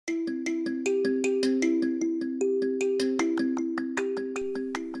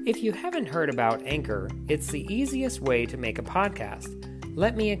If you haven't heard about Anchor, it's the easiest way to make a podcast.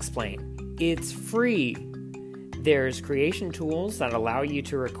 Let me explain. It's free. There's creation tools that allow you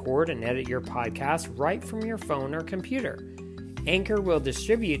to record and edit your podcast right from your phone or computer. Anchor will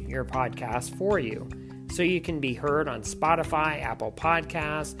distribute your podcast for you, so you can be heard on Spotify, Apple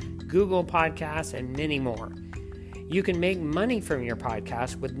Podcasts, Google Podcasts, and many more. You can make money from your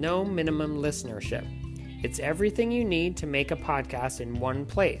podcast with no minimum listenership. It's everything you need to make a podcast in one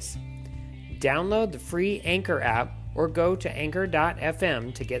place. Download the free Anchor app or go to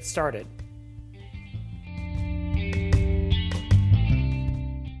anchor.fm to get started.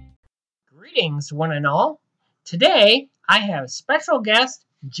 Greetings, one and all. Today, I have special guest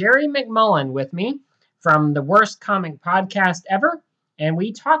Jerry McMullen with me from the Worst Comic Podcast Ever, and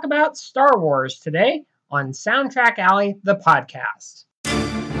we talk about Star Wars today on Soundtrack Alley, the podcast.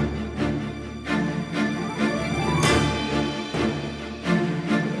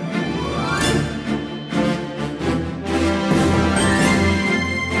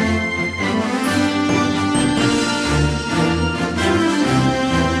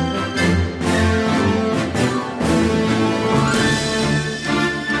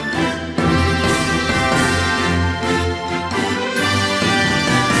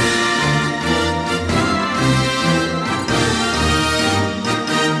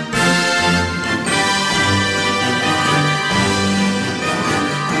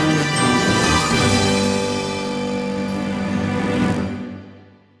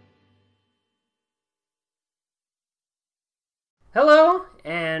 Hello,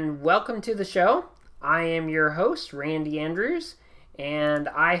 and welcome to the show. I am your host, Randy Andrews, and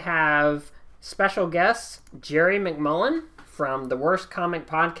I have special guest Jerry McMullen from the Worst Comic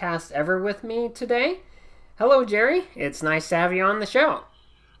Podcast Ever with me today. Hello, Jerry. It's nice to have you on the show.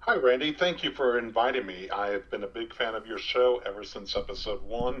 Hi, Randy. Thank you for inviting me. I've been a big fan of your show ever since episode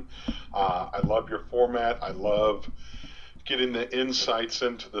 1. I love your format. I love getting the insights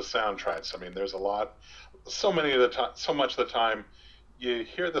into the soundtracks. I mean, there's a lot. So much of the time, you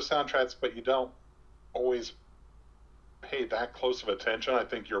hear the soundtracks, but you don't always pay that close of attention. I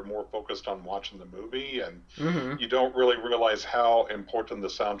think you're more focused on watching the movie, and you don't really realize how important the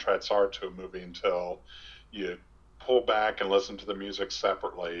soundtracks are to a movie until you pull back and listen to the music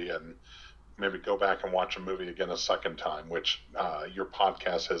separately, and maybe go back and watch a movie again a second time, which your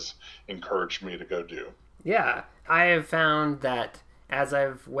podcast has encouraged me to go do. Yeah, I have found that as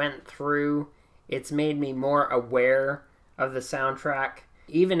I've went through, it's made me more aware of the soundtrack,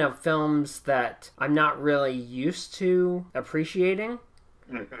 even of films that I'm not really used to appreciating.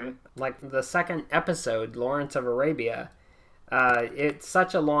 Like the second episode, Lawrence of Arabia. It's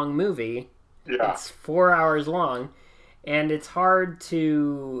such a long movie. Yeah. It's 4 hours long, and it's hard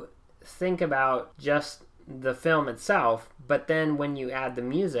to think about just the film itself, but then when you add the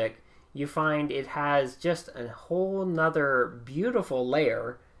music, you find it has just a whole nother beautiful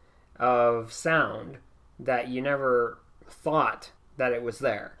layer of sound that you never thought that it was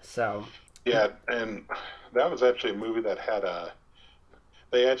there. So yeah, and that was actually a movie that had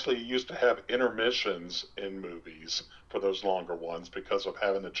they actually used to have intermissions in movies for those longer ones because of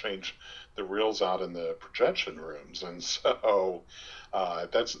having to change the reels out in the projection rooms. And so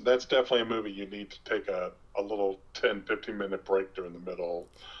that's definitely a movie you need to take a little 10-15 minute break during the middle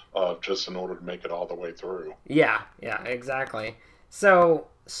of, just in order to make it all the way through. Yeah, exactly. So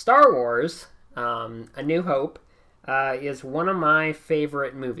Star Wars, A New Hope, is one of my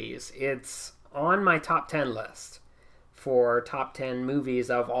favorite movies. It's on my top 10 list for top 10 movies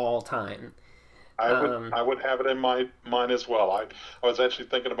of all time. I would have it in mine as well. I was actually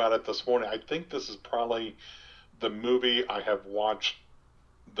thinking about it this morning. I think this is probably the movie I have watched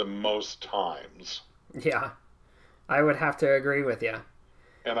the most times. Yeah, I would have to agree with you.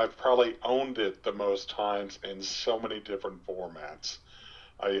 And I've probably owned it the most times in so many different formats.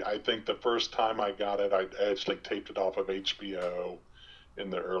 I think the first time I got it, I actually taped it off of HBO in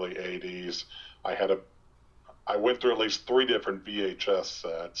the early 80s. I went through at least 3 different VHS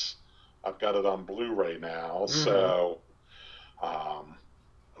sets. I've got it on Blu-ray now, so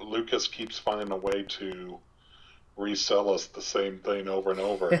Lucas keeps finding a way to resell us the same thing over and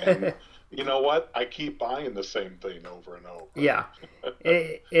over. And you know what? I keep buying the same thing over and over. Yeah.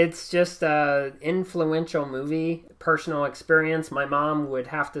 It's just an influential movie, personal experience. My mom would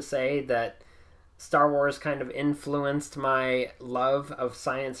have to say that Star Wars kind of influenced my love of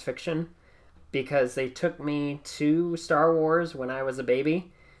science fiction because they took me to Star Wars when I was a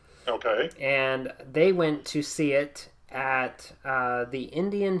baby. Okay. And they went to see it at the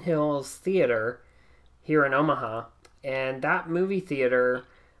Indian Hills Theater here in Omaha. And that movie theater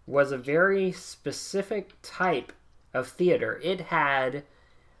was a very specific type of theater. It had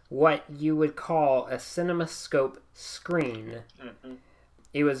what you would call a CinemaScope screen. Mm-hmm.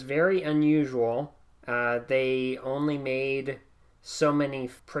 It was very unusual. They only made so many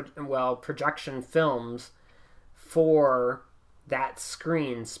projection films for that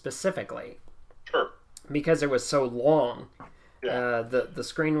screen specifically. Sure. Because it was so long. Yeah. The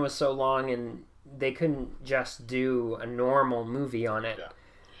screen was so long, and they couldn't just do a normal movie on it.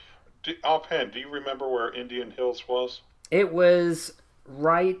 Yeah. Offhand, do you remember where Indian Hills was? It was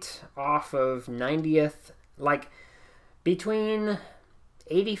right off of 90th, like between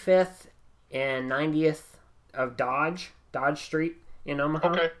 85th and 90th of Dodge Street in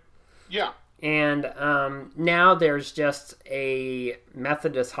Omaha. Okay. Yeah. And now there's just a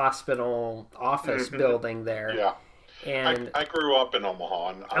Methodist hospital office building there. Yeah. And I grew up in Omaha,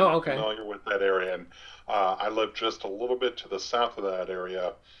 and I'm familiar with that area. And I lived just a little bit to the south of that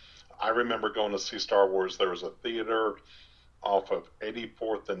area. I remember going to see Star Wars. There was a theater off of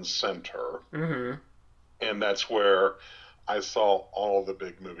 84th and Center. Mm-hmm. And that's where I saw all of the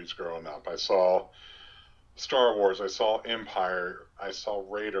big movies growing up. I saw Star Wars, I saw Empire, I saw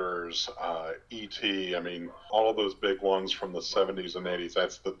Raiders, E.T. I mean, all of those big ones from the 70s and 80s.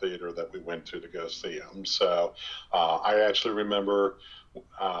 That's the theater that we went to go see them. So I actually remember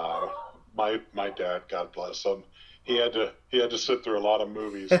my dad, God bless him, he had to sit through a lot of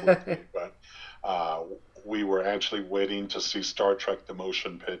movies with me, but we were actually waiting to see Star Trek: The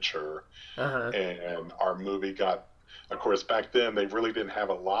Motion Picture, and our movie got. Of course, back then they really didn't have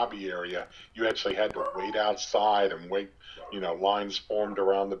a lobby area. You actually had to wait outside and wait. Lines formed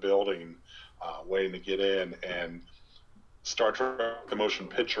around the building, waiting to get in. And Star Trek: The Motion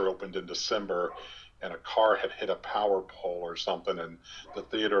Picture opened in December, and a car had hit a power pole or something, and the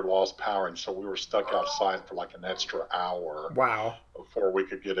theater lost power, and so we were stuck outside for like an extra hour. Wow. Before we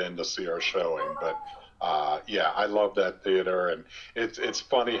could get in to see our showing. But yeah, I love that theater, and it's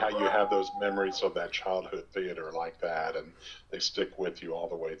funny how you have those memories of that childhood theater like that, and they stick with you all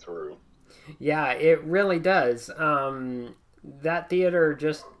the way through. Yeah, it really does. That theater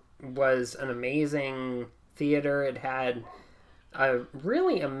just was an amazing theater. It had a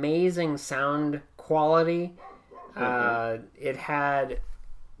really amazing sound quality. It had,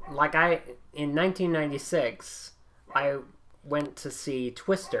 in 1996, I went to see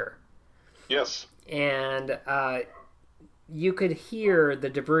Twister. Yes. And you could hear the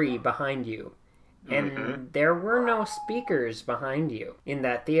debris behind you. And there were no speakers behind you in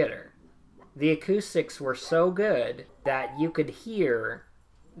that theater. The acoustics were so good that you could hear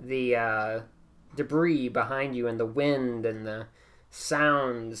the debris behind you and the wind and the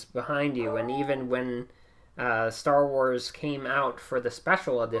sounds behind you. And even when Star Wars came out for the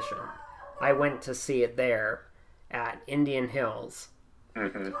special edition, I went to see it there at Indian Hills.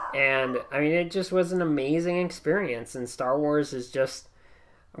 And I mean, it just was an amazing experience. And Star Wars is just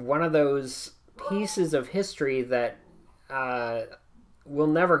one of those pieces of history that will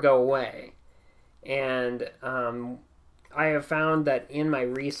never go away. And I have found that in my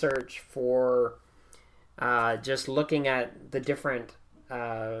research for just looking at the different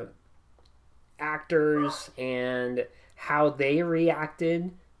actors and how they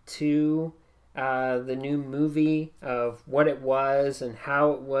reacted to the new movie, of what it was and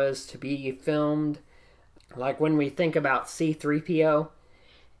how it was to be filmed. Like when we think about C-3PO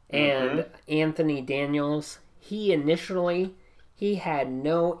and Anthony Daniels, he had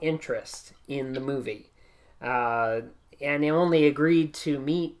no interest in the movie. And he only agreed to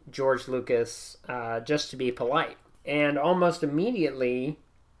meet George Lucas just to be polite. And almost immediately,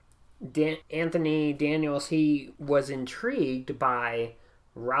 Anthony Daniels, he was intrigued by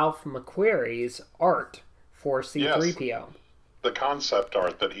Ralph McQuarrie's art for C-3PO. Yes. The concept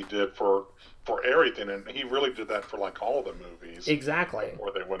art that he did for everything, and he really did that for like all the movies. Exactly.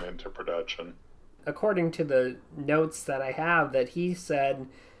 Before they went into production. According to the notes that I have, that he said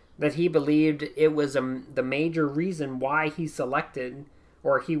that he believed it was the major reason why he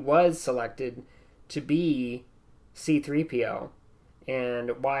was selected to be C-3PO,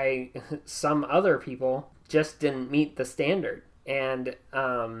 and why some other people just didn't meet the standard. And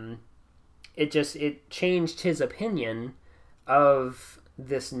it changed his opinion of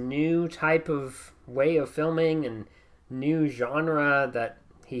this new type of way of filming and new genre that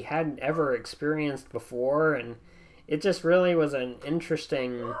he hadn't ever experienced before. And it just really was an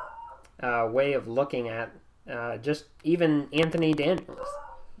interesting way of looking at just even Anthony Daniels.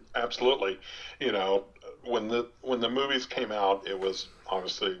 Absolutely. When the movies came out, it was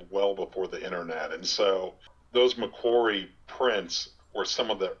obviously well before the internet, and so those McQuarrie prints were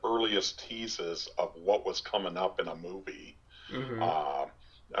some of the earliest teases of what was coming up in a movie.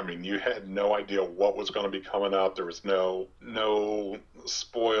 I mean, you had no idea what was going to be coming out. There was no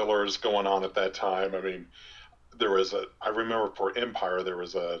spoilers going on at that time. I mean, I remember for Empire, there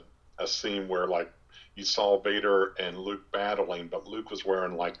was a scene where like you saw Vader and Luke battling, but Luke was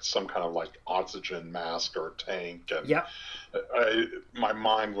wearing like some kind of like oxygen mask or tank, and Yep. my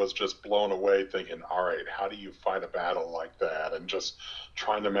mind was just blown away, thinking, all right, how do you fight a battle like that? And just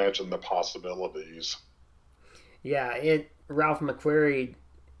trying to imagine the possibilities. Yeah, Ralph McQuarrie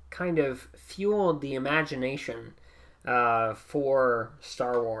kind of fueled the imagination for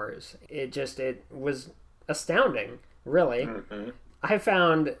Star Wars. It was astounding, really. Mm-hmm. I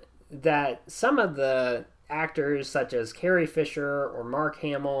found that some of the actors, such as Carrie Fisher or Mark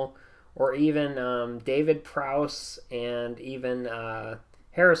Hamill, or even David Prowse and even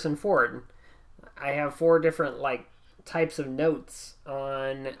Harrison Ford, I have four different like types of notes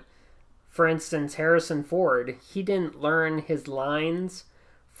on. For instance, Harrison Ford, he didn't learn his lines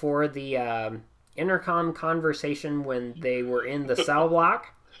for the intercom conversation when they were in the cell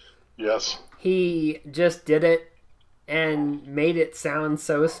block. Yes. He just did it and made it sound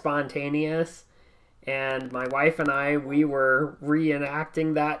so spontaneous. And my wife and I, we were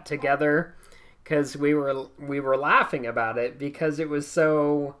reenacting that together because we were laughing about it because it was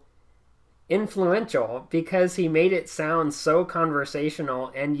so influential, because he made it sound so conversational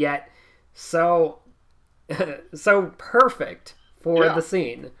and yet so so perfect for the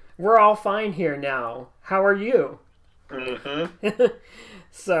scene. We're all fine here now. How are you? Mm-hmm.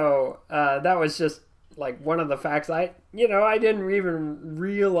 So that was just like one of the facts. I didn't even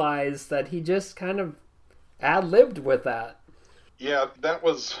realize that he just kind of ad-libbed with that. Yeah, that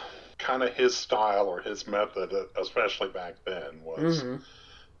was kind of his style or his method, especially back then, was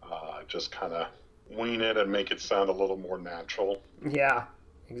just kind of wing it and make it sound a little more natural. Yeah,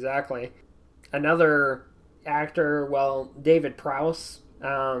 exactly. Another actor, well, David Prowse,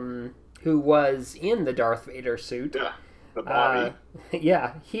 who was in the Darth Vader suit. Yeah, the body.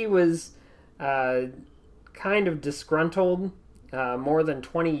 Yeah, he was kind of disgruntled more than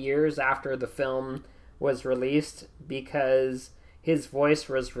 20 years after the film was released because his voice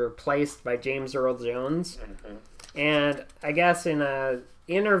was replaced by James Earl Jones. Mm-hmm. And I guess in an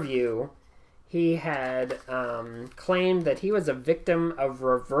interview, he had claimed that he was a victim of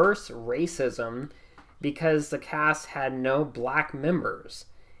reverse racism because the cast had no black members,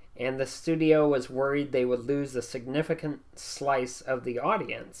 and the studio was worried they would lose a significant slice of the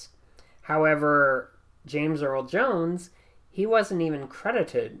audience. However, James Earl Jones, he wasn't even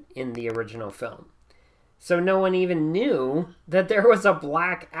credited in the original film. So no one even knew that there was a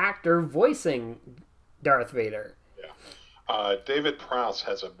black actor voicing Darth Vader. David Prowse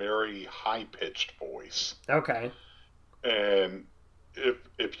has a very high-pitched voice. Okay. And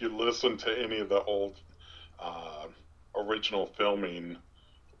if you listen to any of the old original filming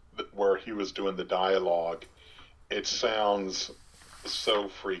where he was doing the dialogue, it sounds so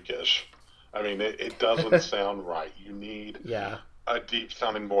freakish. I mean, it doesn't sound right. You need a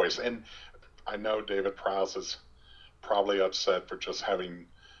deep-sounding voice. And I know David Prowse is probably upset for just having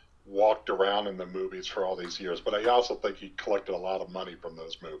walked around in the movies for all these years, but I also think he collected a lot of money from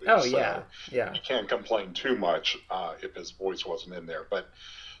those movies. Oh, so yeah. You can't complain too much if his voice wasn't in there. But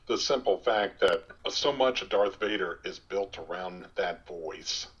the simple fact that so much of Darth Vader is built around that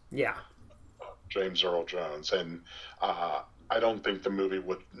voice. Yeah. James Earl Jones. And I don't think the movie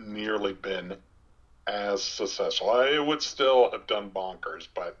would nearly been as successful. It would still have done bonkers,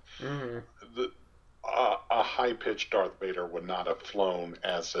 but a high-pitched Darth Vader would not have flown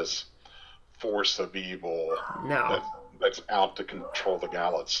as this force of evil that's out to control the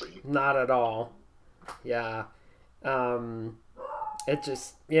galaxy. Not at all. Yeah. It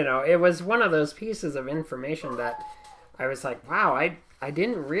just, it was one of those pieces of information that I was like, wow, I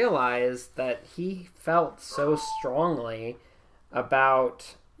didn't realize that he felt so strongly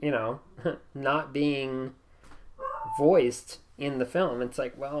about, not being voiced in the film. It's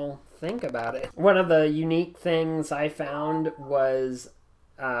like, well, think about it. One of the unique things I found was,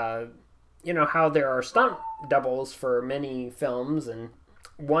 how there are stunt doubles for many films, and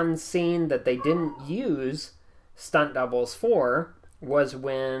one scene that they didn't use stunt doubles for was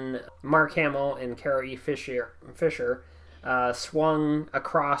when Mark Hamill and Carrie Fisher swung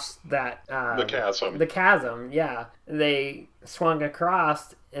across that the chasm. Yeah, they swung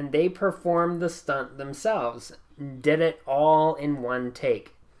across and they performed the stunt themselves, did it all in one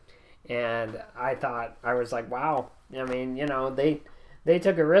take. And I was like, wow. I mean, they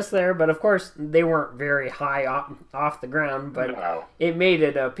took a risk there, but of course they weren't very high off the ground, but it made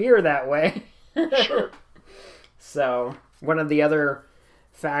it appear that way. Sure. So one of the other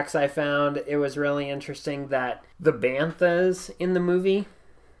facts I found, it was really interesting that the banthas in the movie,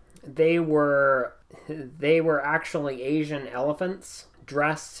 they were actually Asian elephants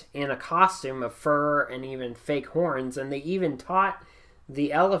dressed in a costume of fur and even fake horns, and they even taught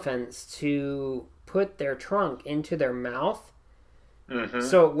the elephants to put their trunk into their mouth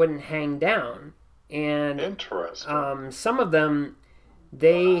so it wouldn't hang down. And interesting. some of them,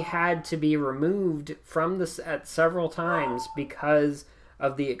 they had to be removed from the set several times because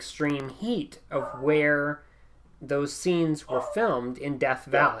of the extreme heat of where those scenes were filmed in Death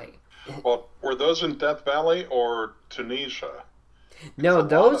Valley. Well, were those in Death Valley or Tunisia? No,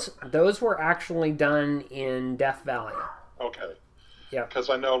 those were actually done in Death Valley. Okay. Yeah. Because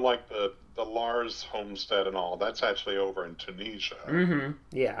I know, like, the Lars homestead and all, that's actually over in Tunisia. Mm-hmm.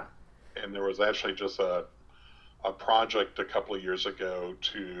 Yeah. And there was actually just a project a couple of years ago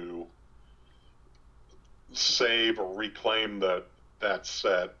to save or reclaim that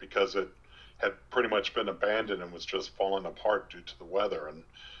set because it had pretty much been abandoned and was just falling apart due to the weather. And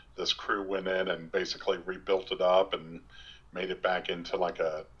this crew went in and basically rebuilt it up and made it back into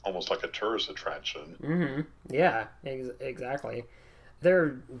almost like a tourist attraction. Mm-hmm. Yeah, exactly. There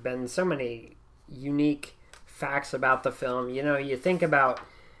have been so many unique facts about the film. You know, you think about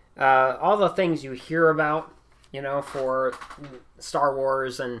all the things you hear about, you know, for Star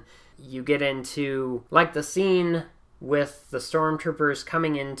Wars, and you get into, like, the scene with the stormtroopers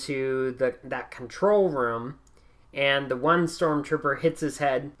coming into that control room, and the one stormtrooper hits his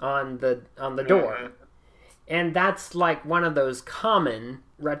head on the door. Mm-hmm. And that's like one of those common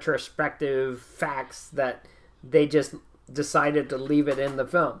retrospective facts that they just decided to leave it in the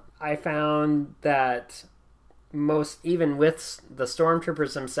film. I found that even with the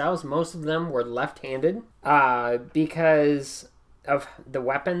stormtroopers themselves, most of them were left-handed because of the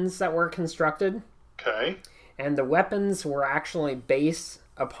weapons that were constructed. Okay. And the weapons were actually based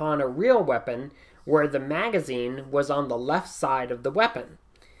upon a real weapon where the magazine was on the left side of the weapon.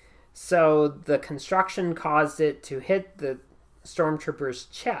 So the construction caused it to hit the stormtrooper's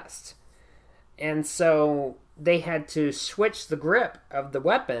chest. And so they had to switch the grip of the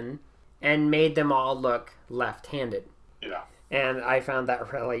weapon and made them all look left-handed. Yeah. And I found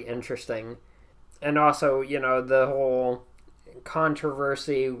that really interesting. And also, you know, the whole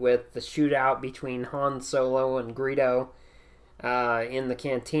controversy with the shootout between Han Solo and Greedo in the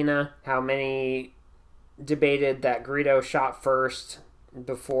cantina. How many debated that Greedo shot first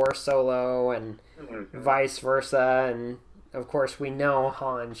before Solo and vice versa. And of course we know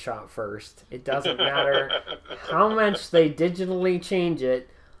Han shot first. It doesn't matter how much they digitally change it,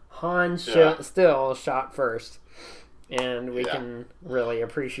 Han still shot first. And we can really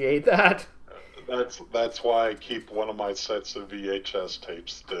appreciate that. That's why I keep one of my sets of VHS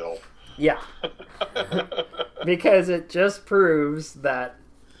tapes still. Yeah. Because it just proves that,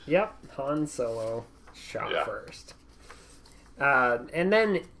 yep, Han Solo shot first. And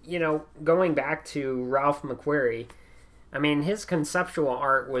then, you know, going back to Ralph McQuarrie, I mean, his conceptual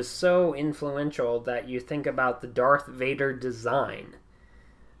art was so influential that you think about the Darth Vader design.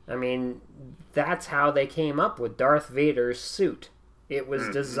 I mean, that's how they came up with Darth Vader's suit. It was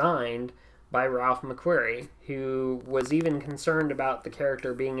designed by Ralph McQuarrie, who was even concerned about the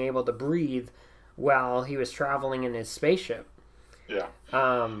character being able to breathe while he was traveling in his spaceship. Yeah.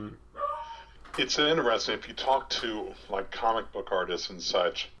 It's interesting, if you talk to, like, comic book artists and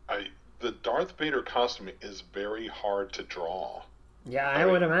such, the Darth Vader costume is very hard to draw. Yeah, I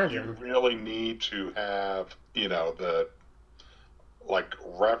would imagine. You really need to have, you know, the, like,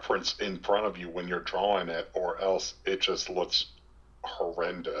 reference in front of you when you're drawing it, or else it just looks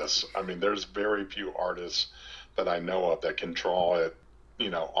horrendous. I mean, there's very few artists that I know of that can draw it, you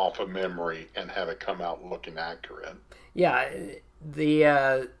know, off of memory and have it come out looking accurate. Yeah,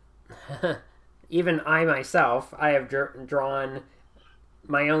 the even I myself, I have drawn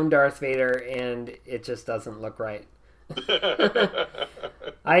my own Darth Vader, and it just doesn't look right.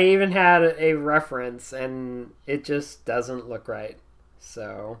 I even had a reference, and it just doesn't look right.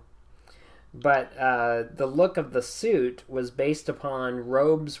 So, but the look of the suit was based upon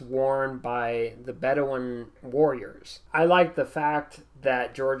robes worn by the Bedouin warriors. I like the fact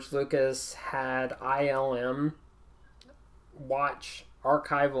that George Lucas had ILM watch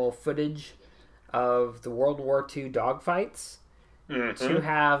archival footage of the World War II dogfights to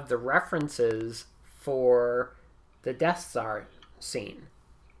have the references for the Death Star scene.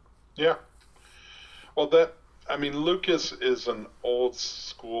 Yeah. Well, Lucas is an old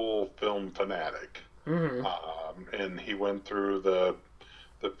school film fanatic. And he went through the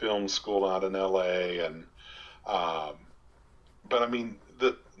film school out in LA, and but I mean,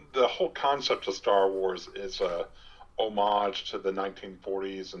 the whole concept of Star Wars is a homage to the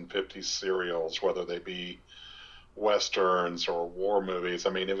 1940s and 50s serials, whether they be westerns or war movies.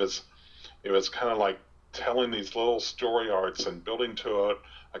 I mean, it was kind of like telling these little story arcs and building to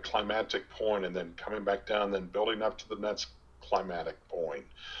a climactic point and then coming back down, then building up to the next climatic point.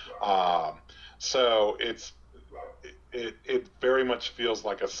 Um, so it very much feels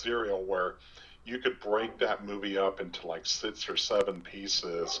like a serial where you could break that movie up into like 6 or 7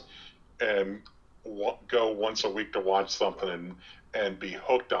 pieces and go once a week to watch something and be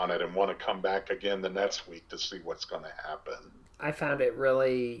hooked on it and want to come back again the next week to see what's going to happen. I found it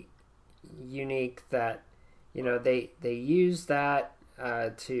really unique that they use that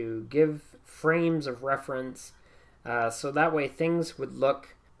to give frames of reference, so that way things would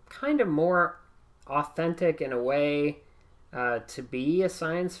look kind of more authentic in a way, to be a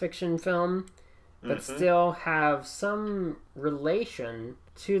science fiction film, but still have some relation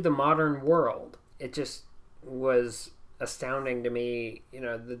to the modern world. It just was astounding to me,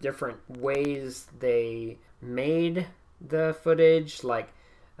 the different ways they made the footage, like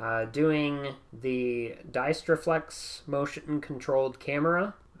doing the Distraflex motion controlled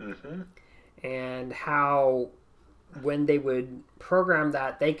camera, and how when they would program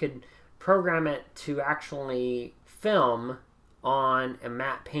that, they could program it to actually film on a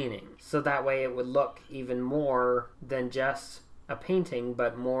matte painting. So that way it would look even more than just a painting,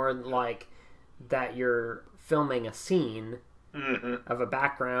 but more like that you're filming a scene of a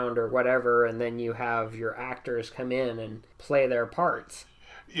background or whatever, and then you have your actors come in and play their parts.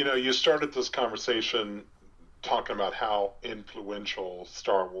 You started this conversation talking about how influential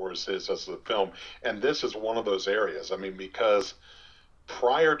Star Wars is as a film, and this is one of those areas. I mean, because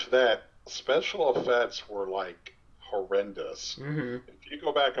prior to that, special effects were like horrendous. If you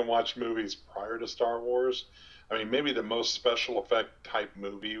go back and watch movies prior to Star Wars, I mean, maybe the most special effect type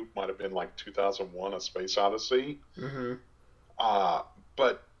movie might have been like 2001: A Space Odyssey.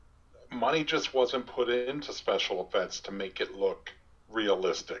 But money just wasn't put into special effects to make it look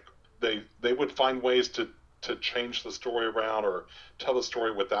realistic. They would find ways to change the story around or tell the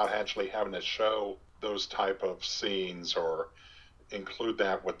story without actually having to show those type of scenes or include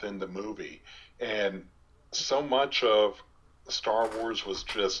that within the movie. And so much of Star Wars was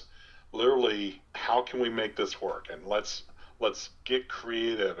just literally, how can we make this work? And let's get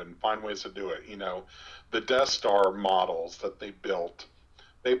creative and find ways to do it. The Death Star models that they built,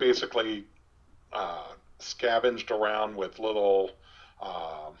 they basically scavenged around with little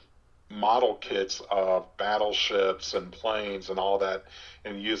model kits of battleships and planes and all that,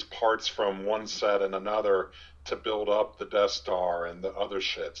 and used parts from one set and another to build up the Death Star and the other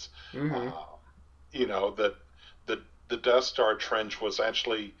ships. The Death Star trench was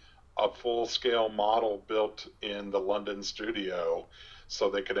actually a full-scale model built in the London studio, so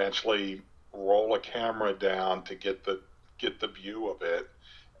they could actually roll a camera down to get the view of it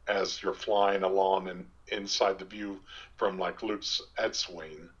as you're flying along and inside the view from like Luke's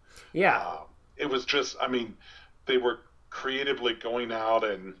X-wing. Yeah. It was just, I mean, they were creatively going out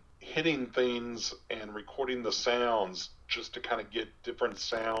and hitting things and recording the sounds just to kind of get different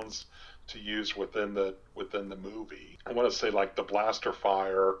sounds to use within the movie. I want to say like the blaster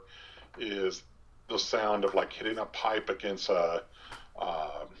fire is the sound of like hitting a pipe against a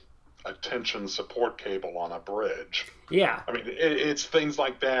tension support cable on a bridge. Yeah. I mean, it's things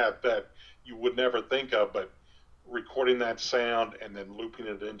like that you would never think of, but recording that sound and then looping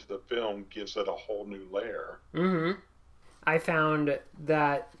it into the film gives it a whole new layer. I found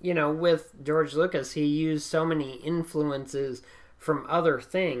that, with George Lucas, he used so many influences from other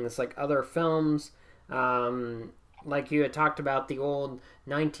things, like other films. Like you had talked about the old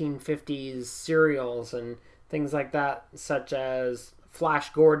 1950s serials and things like that, such as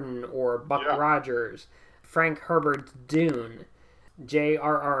Flash Gordon or Buck Rogers, Frank Herbert's Dune,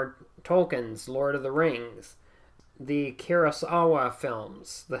 J.R.R. Tolkien's Lord of the Rings, the Kurosawa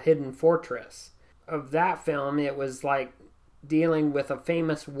films, The Hidden Fortress. Of that film, it was like dealing with a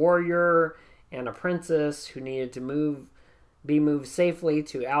famous warrior and a princess who needed to be moved safely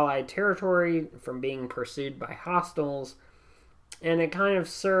to Allied territory from being pursued by hostiles. And it kind of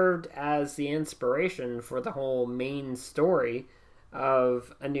served as the inspiration for the whole main story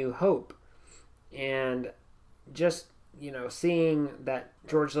of A New Hope. And just, seeing that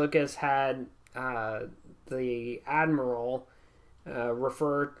George Lucas had the Admiral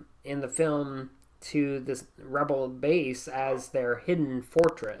refer in the film to this rebel base as their hidden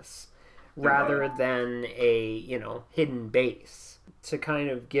fortress rather than a, hidden base, to kind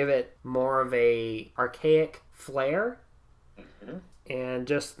of give it more of a archaic flair. And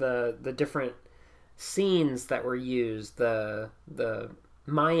just the different scenes that were used, the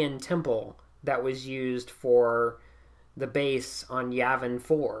Mayan temple that was used for the base on Yavin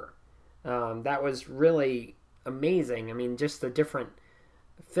 4. That was really amazing. I mean, just the different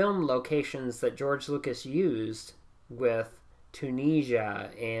film locations that George Lucas used with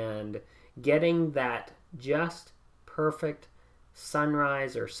Tunisia and getting that just perfect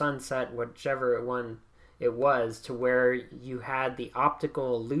sunrise or sunset, whichever one it was, to where you had the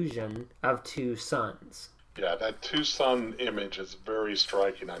optical illusion of two suns. Yeah, that two sun image is very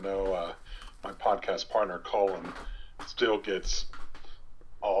striking. I know my podcast partner Colin still gets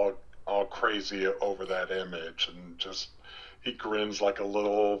all crazy over that image, and just he grins like a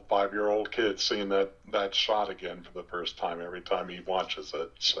little 5-year-old kid seeing that shot again for the first time every time he watches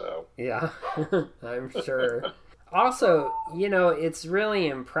it. So yeah, I'm sure. Also, it's really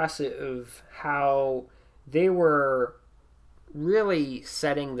impressive how they were really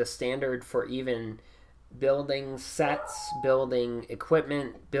setting the standard for even building sets, building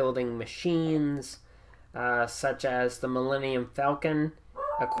equipment, building machines, such as the Millennium Falcon.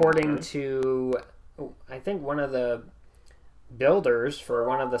 According to, I think, one of the builders for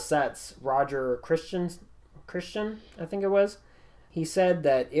one of the sets, Roger Christian, I think it was, he said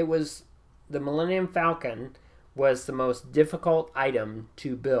that the Millennium Falcon was the most difficult item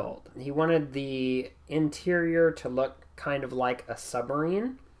to build. He wanted the interior to look kind of like a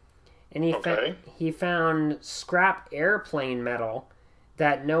submarine, and he found scrap airplane metal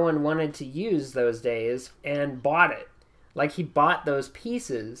that no one wanted to use those days and bought it. Like, he bought those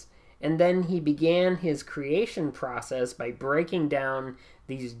pieces, and then he began his creation process by breaking down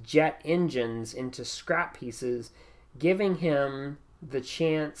these jet engines into scrap pieces, giving him the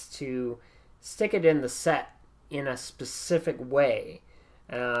chance to stick it in the set in a specific way.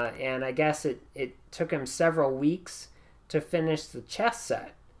 And I guess it took him several weeks to finish the chess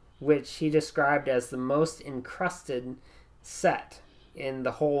set, which he described as the most encrusted set in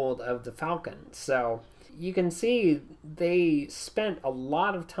the hold of the Falcon. So you can see they spent a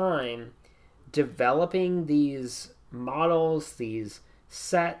lot of time developing these models, these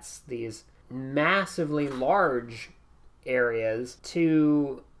sets, these massively large areas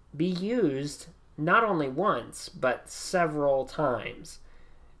to be used not only once, but several times,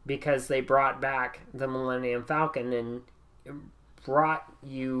 because they brought back the Millennium Falcon and brought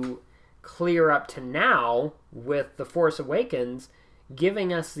you clear up to now with The Force Awakens,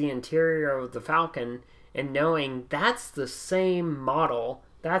 giving us the interior of the Falcon and knowing that's the same model,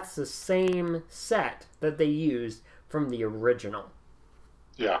 that's the same set that they used from the original.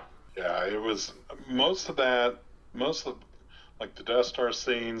 Yeah, it was most of like the Death Star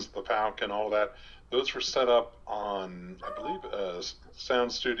scenes, the Falcon, all that, those were set up on, I believe, a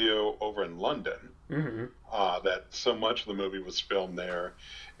sound studio over in London. Mm-hmm. That so much of the movie was filmed there.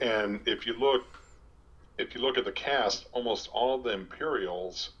 And if you look at the cast, almost all of the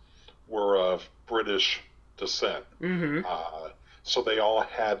Imperials were of British descent. Mm-hmm. So they all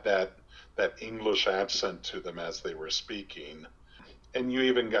had that English accent to them as they were speaking. And you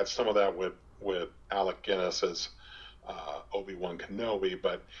even got some of that with Alec Guinness as Obi-Wan Kenobi,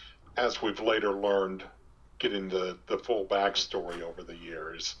 but as we've later learned, getting the full backstory over the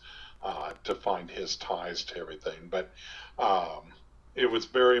years, to find his ties to everything. But it was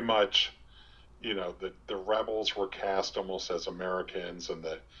very much, the rebels were cast almost as Americans, and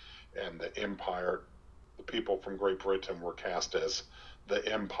the Empire, the people from Great Britain, were cast as the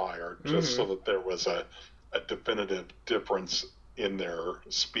Empire, just so that there was a definitive difference in their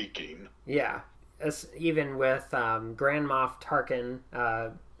speaking. Yeah. Even with Grand Moff Tarkin,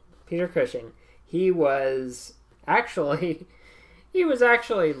 Peter Cushing, he was actually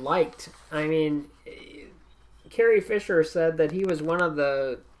liked. I mean, Carrie Fisher said that he was one of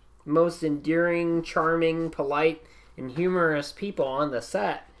the most endearing, charming, polite, and humorous people on the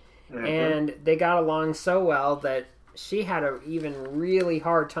set. Mm-hmm. And they got along so well that she had an even really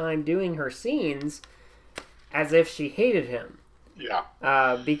hard time doing her scenes as if she hated him. Yeah.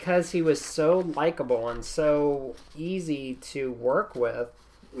 Because he was so likable and so easy to work with.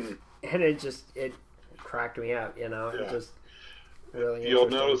 Mm. And it cracked me up, Yeah. It just really You'll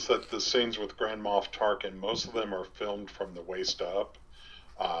notice that the scenes with Grand Moff Tarkin, most of them are filmed from the waist up.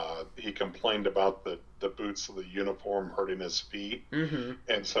 He complained about the boots of the uniform hurting his feet. Mm-hmm.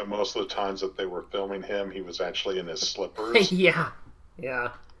 And so most of the times that they were filming him, he was actually in his slippers. Yeah.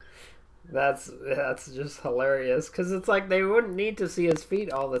 That's just hilarious, because it's like they wouldn't need to see his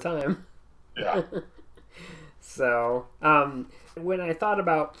feet all the time. Yeah. So, when I thought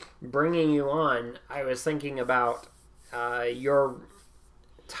about bringing you on, I was thinking about your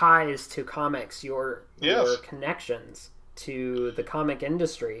ties to comics, your connections to the comic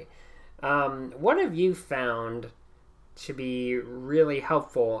industry. What have you found to be really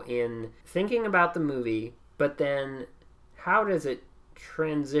helpful in thinking about the movie, but then how does it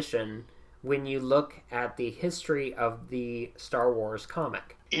transition when you look at the history of the Star Wars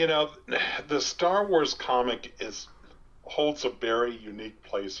comic. You know, the Star Wars comic holds a very unique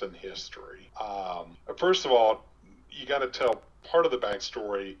place in history. First of all, you got to tell part of the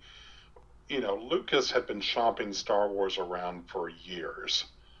backstory. You know, Lucas had been shopping Star Wars around for years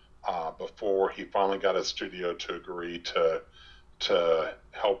before he finally got a studio to agree to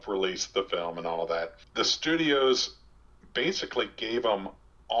help release the film and all of that. The studios basically gave him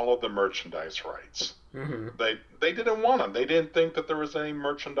all of the merchandise rights. Mm-hmm. They didn't want them. They didn't think that there was any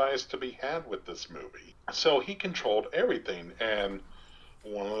merchandise to be had with this movie. So he controlled everything. And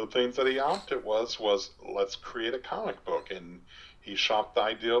one of the things that he opted was let's create a comic book. And he shopped the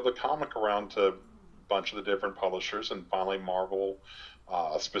idea of the comic around to a bunch of the different publishers. And finally, Marvel,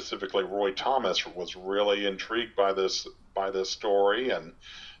 specifically Roy Thomas, was really intrigued by this story and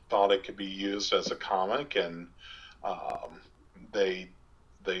thought it could be used as a comic. And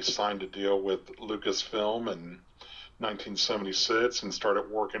they signed a deal with Lucasfilm in 1976 and started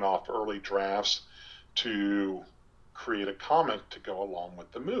working off early drafts to create a comic to go along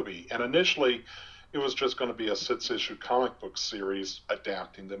with the movie. And initially, it was just going to be a 6-issue comic book series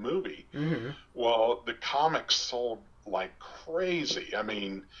adapting the movie. Mm-hmm. Well, the comics sold like crazy. I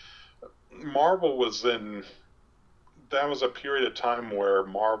mean, Marvel was in... That was a period of time where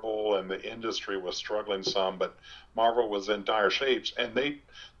Marvel and the industry was struggling some, but Marvel was in dire shapes, and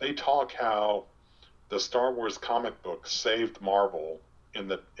they talk how the Star Wars comic book saved Marvel in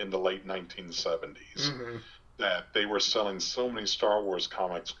the late 1970s. Mm-hmm. That they were selling so many Star Wars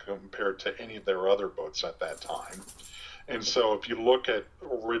comics compared to any of their other books at that time. And so if you look at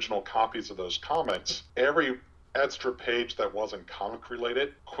original copies of those comics, every extra page that wasn't comic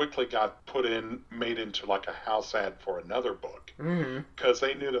related quickly got made into like a house ad for another book, because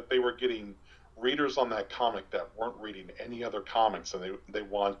they knew that they were getting readers on that comic that weren't reading any other comics, and they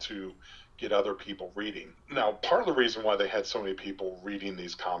want to get other people reading. Now, part of the reason why they had so many people reading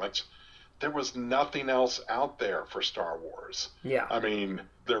these comics, there was nothing else out there for Star Wars. Yeah. I mean,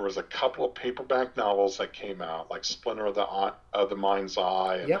 there was a couple of paperback novels that came out, like Splinter of the Mind's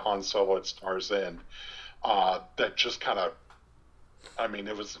Eye and Han Solo at Star's End. That just kind of, I mean,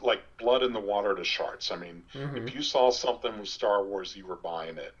 it was like blood in the water to sharks. I mean, if you saw something with Star Wars, you were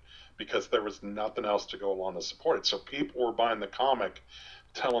buying it because there was nothing else to go along to support it. So people were buying the comic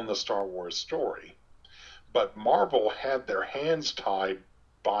telling the Star Wars story. But Marvel had their hands tied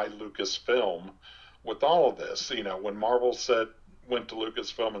by Lucasfilm with all of this. You know, when Marvel went to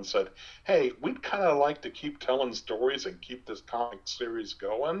Lucasfilm and said, hey, we'd kind of like to keep telling stories and keep this comic series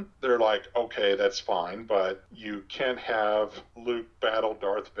going. They're like, okay, that's fine, but you can't have Luke battle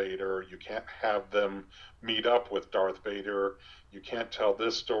Darth Vader. You can't have them meet up with Darth Vader. You can't tell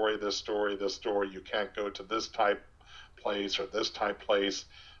this story, this story, this story. You can't go to this type place or this type place,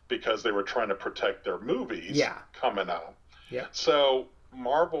 because they were trying to protect their movies coming out. Yeah. So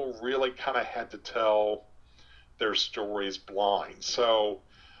Marvel really kind of had to tell their stories blind. So,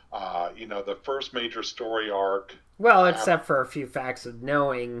 you know, the first major story arc... Well, except for a few facts of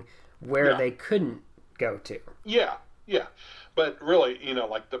knowing where they couldn't go to. Yeah. But really, you know,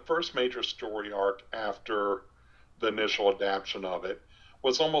 like the first major story arc after the initial adaptation of it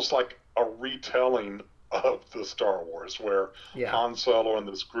was almost like a retelling of the Star Wars, where Han Solo and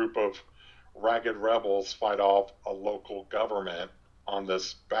this group of ragged rebels fight off a local government on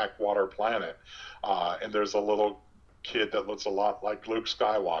this backwater planet. And there's a little kid that looks a lot like Luke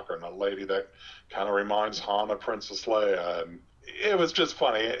Skywalker and a lady that kind of reminds Han of Princess Leia. And it was just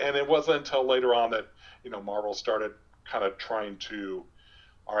funny. And it wasn't until later on that, you know, Marvel started kind of trying to,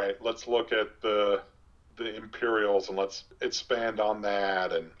 all right, let's look at the Imperials and let's expand on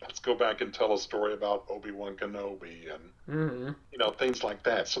that, and let's go back and tell a story about Obi-Wan Kenobi and you know, things like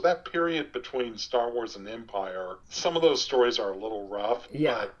that. So that period between Star Wars and Empire, some of those stories are a little rough,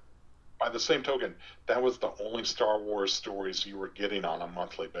 but by the same token, that was the only Star Wars stories you were getting on a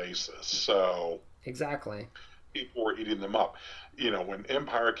monthly basis. So exactly, people were eating them up. You know, when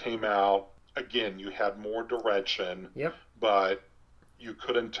Empire came out, again, you had more direction, but you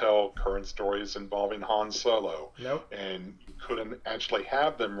couldn't tell current stories involving Han Solo. And you couldn't actually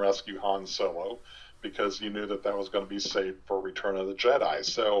have them rescue Han Solo because you knew that was going to be saved for Return of the Jedi.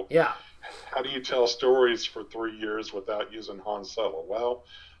 So how do you tell stories for 3 years without using Han Solo? Well,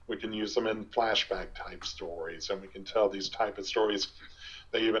 we can use them in flashback type stories, and we can tell these type of stories.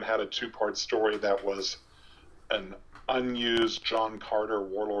 They even had a 2-part story that was an unused John Carter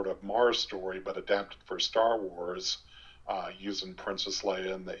Warlord of Mars story, but adapted for Star Wars, using Princess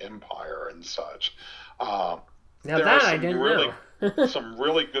Leia and the Empire and such. Now that I didn't know. Some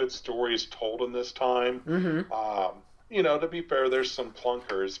really good stories told in this time. to be fair, there's some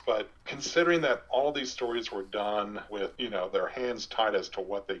clunkers, but considering that all these stories were done with, their hands tied as to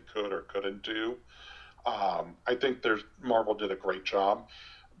what they could or couldn't do, I think Marvel did a great job.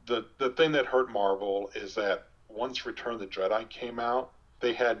 The thing that hurt Marvel is that once Return of the Jedi came out,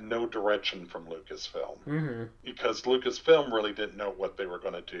 they had no direction from Lucasfilm, because Lucasfilm really didn't know what they were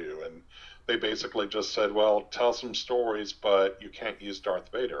going to do, and they basically just said, well, tell some stories, but you can't use Darth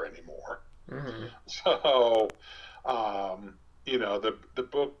Vader anymore. So, the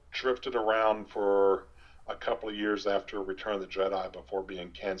book drifted around for a couple of years after Return of the Jedi before being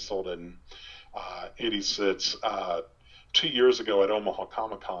canceled in '86. 2 years ago at Omaha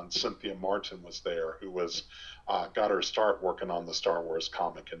Comic Con, Cynthia Martin was there, who was got her start working on the Star Wars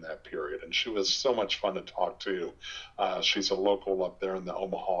comic in that period, and she was so much fun to talk to. She's a local up there in the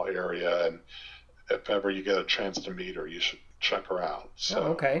Omaha area, and if ever you get a chance to meet her, you should check her out. So. Oh,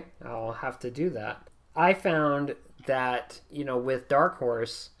 okay, I'll have to do that. I found that, with Dark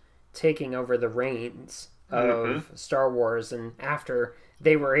Horse taking over the reins of Star Wars, and after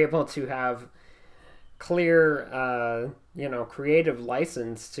they were able to have clear, creative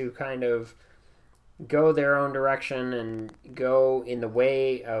license to kind of go their own direction and go in the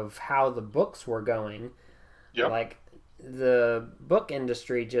way of how the books were going. Yep. Like, the book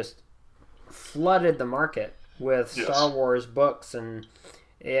industry just flooded the market with Star Wars books, and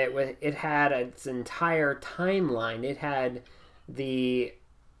it had its entire timeline. It had the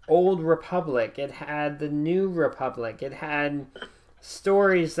Old Republic, it had the New Republic, it had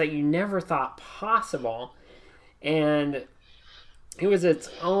stories that you never thought possible, and it was its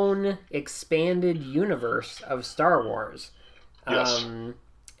own expanded universe of Star Wars. Yes.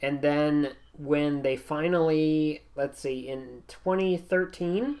 And then when they finally, in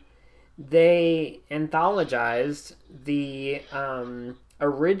 2013, they anthologized the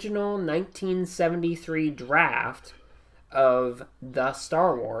original 1973 draft of the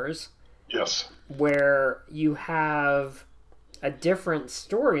Star Wars. Yes. Where you have a different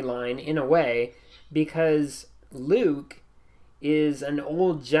storyline in a way, because Luke is an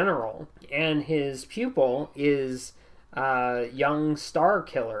old general and his pupil is a young Star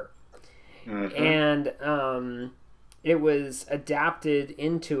Killer. And it was adapted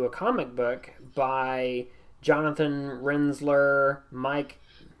into a comic book by Jonathan Rensler, Mike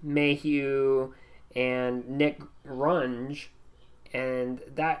Mayhew, and Nick Runge, and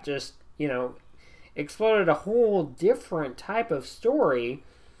that just, exploded a whole different type of story,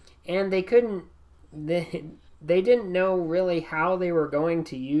 and they didn't know really how they were going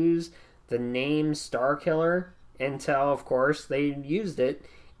to use the name Starkiller until, of course, they used it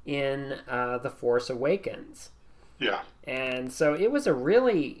in The Force Awakens. Yeah. And so it was a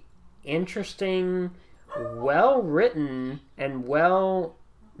really interesting, well-written, and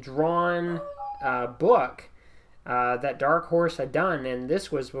well-drawn book that Dark Horse had done, and this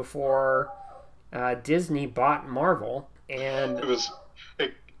was before Disney bought Marvel. And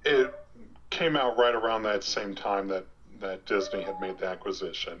it came out right around that same time that Disney had made the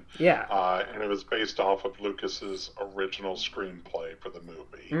acquisition. Yeah. And it was based off of Lucas's original screenplay for the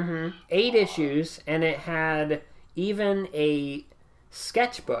movie. 8 issues, and it had even a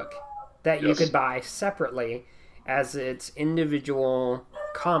sketchbook that you could buy separately as its individual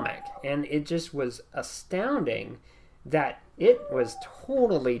comic. And it just was astounding that it was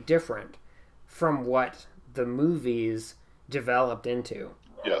totally different from what the movies developed into.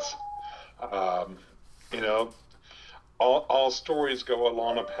 Yes. All stories go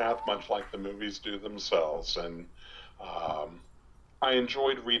along a path much like the movies do themselves. And I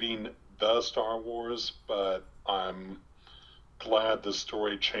enjoyed reading the Star Wars, but I'm glad the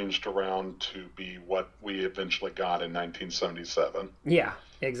story changed around to be what we eventually got in 1977. Yeah,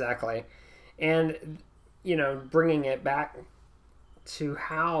 exactly. And, bringing it back to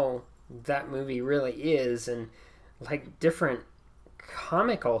how that movie really is, and like different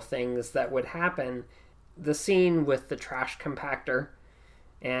comical things that would happen. The scene with the trash compactor,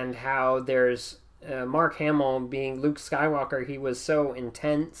 and how there's Mark Hamill being Luke Skywalker. He was so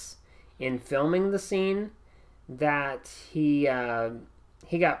intense in filming the scene that he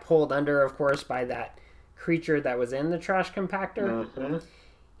got pulled under, of course, by that creature that was in the trash compactor.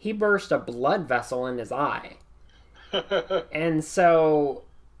 He burst a blood vessel in his eye. And so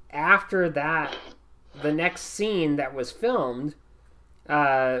after that, the next scene that was filmed,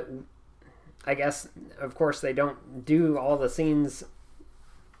 I guess, of course, they don't do all the scenes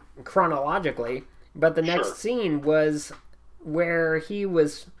chronologically, but the next scene was where he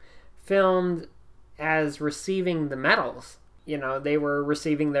was filmed as receiving the medals. They were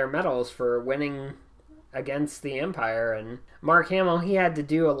receiving their medals for winning against the Empire, and Mark Hamill, he had to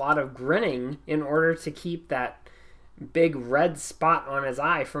do a lot of grinning in order to keep that big red spot on his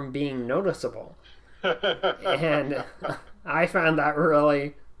eye from being noticeable. And I found that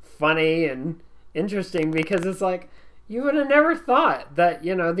really funny and interesting because it's like, you would have never thought that,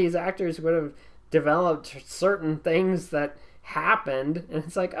 these actors would have developed certain things that happened. And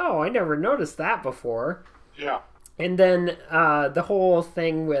it's like, oh, I never noticed that before. Yeah. And then the whole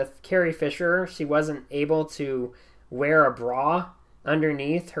thing with Carrie Fisher, she wasn't able to wear a bra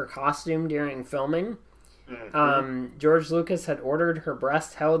underneath her costume during filming. Mm-hmm. George Lucas had ordered her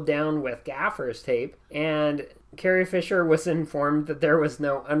breast held down with gaffer's tape, and Carrie Fisher was informed that there was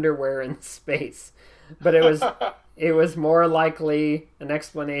no underwear in space. But it was more likely an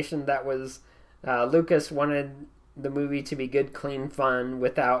explanation that was Lucas wanted the movie to be good, clean fun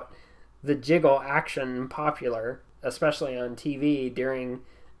without the jiggle action popular, especially on TV during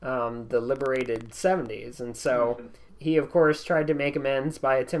the liberated 70s. And so he, of course, tried to make amends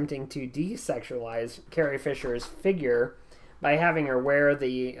by attempting to desexualize Carrie Fisher's figure by having her wear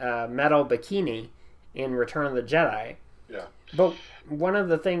the metal bikini in Return of the Jedi. Yeah. But one of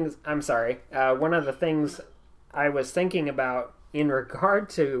the things I was thinking about in regard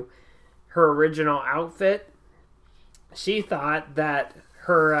to her original outfit, she thought that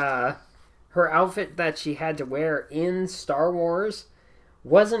her outfit that she had to wear in Star Wars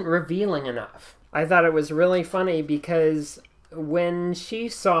wasn't revealing enough. I thought it was really funny because when she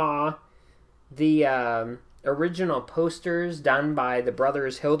saw the original posters done by the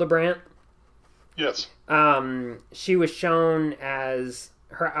brothers Hildebrandt, yes, she was shown as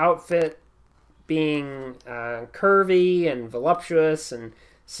her outfit being curvy and voluptuous and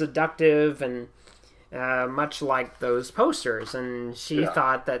seductive and much like those posters, and she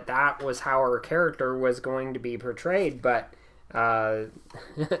thought that was how her character was going to be portrayed, but the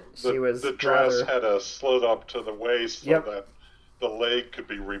dress had a slit up to the waist so that the leg could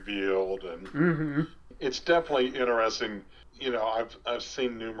be revealed, and it's definitely interesting. I've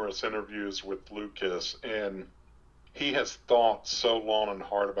seen numerous interviews with Lucas, and he has thought so long and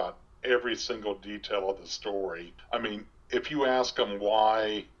hard about every single detail of the story. I mean, if you ask him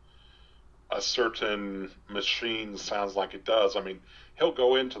why a certain machine sounds like it does, I mean, he'll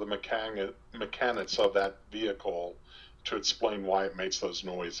go into the mechanics of that vehicle to explain why it makes those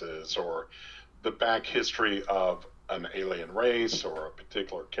noises, or the back history of an alien race or a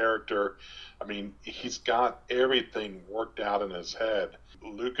particular character. I mean, he's got everything worked out in his head.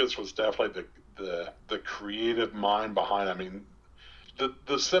 Lucas was definitely the creative mind behind it. I mean,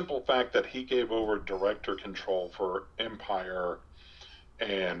 the simple fact that he gave over director control for Empire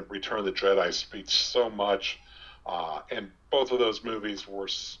and Return of the Jedi speaks so much, and both of those movies were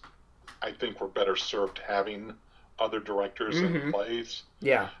better served having other directors in place.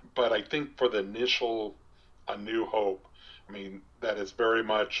 Yeah. But I think for the initial A New Hope, I mean, that is very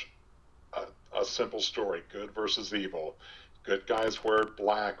much a simple story. Good versus evil. Good guys wear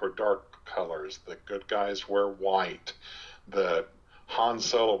black or dark colors. The good guys wear white. The Han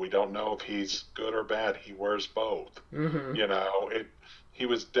Solo, we don't know if he's good or bad. He wears both. He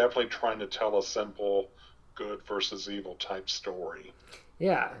was definitely trying to tell a simple good versus evil type story.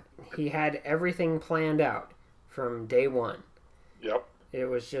 Yeah. He had everything planned out from day one. Yep. It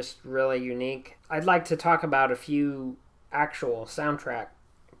was just really unique. I'd like to talk about a few actual soundtrack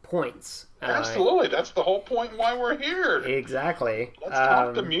points. Absolutely. That's the whole point why we're here. Exactly. Let's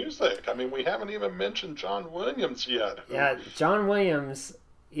talk the music. I mean, we haven't even mentioned John Williams yet. Yeah, John Williams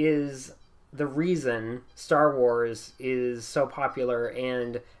is the reason Star Wars is so popular,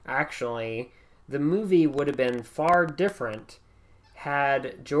 and actually the movie would have been far different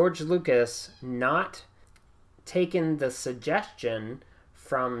had George Lucas not taken the suggestion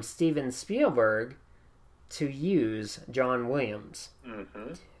from Steven Spielberg to use John Williams.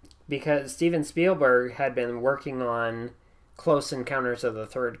 Because Steven Spielberg had been working on Close Encounters of the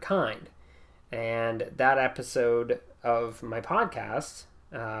Third Kind. And that episode of my podcast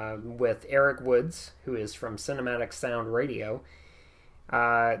with Eric Woods, who is from Cinematic Sound Radio,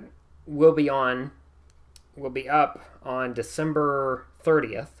 will be up on December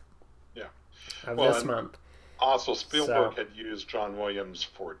 30th of this month. Also, Spielberg had used John Williams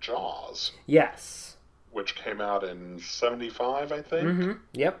for Jaws. Yes. Which came out in 75, I think.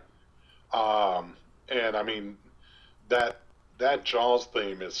 Yep. And I mean, that Jaws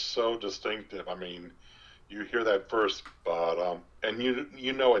theme is so distinctive. I mean, you hear that first and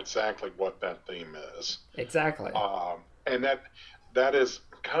you know exactly what that theme is. Exactly. And that is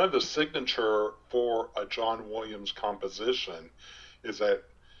kind of the signature for a John Williams composition, is that,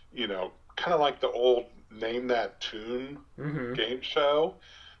 kind of like the old Name That Tune game show.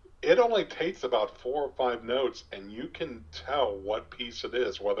 It only takes about 4 or 5 notes, and you can tell what piece it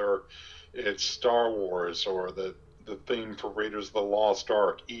is, whether it's Star Wars or the the theme for Raiders of the Lost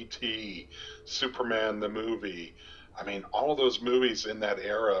Ark, E.T., Superman the movie. I mean, all of those movies in that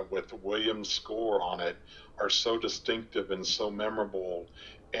era with Williams' score on it are so distinctive and so memorable,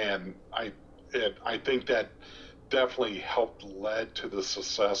 and I think that definitely helped led to the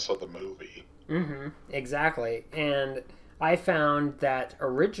success of the movie. Mm-hmm. Exactly. And I found that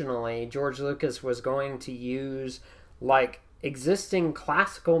originally George Lucas was going to use like existing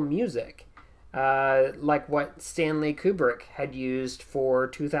classical music, like what Stanley Kubrick had used for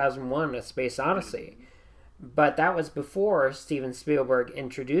 2001: A Space Odyssey. But that was before Steven Spielberg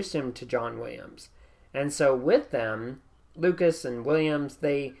introduced him to John Williams. And so with them, Lucas and Williams,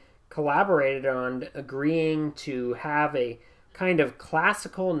 they collaborated on agreeing to have a kind of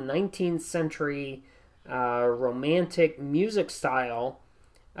classical 19th century romantic music style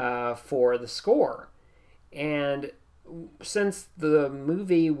for the score. And since the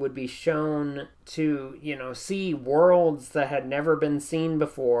movie would be shown to, see worlds that had never been seen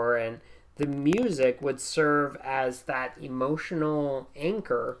before, and the music would serve as that emotional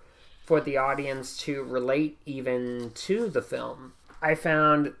anchor for the audience to relate even to the film. I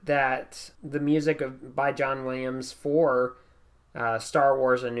found that the music by John Williams for Star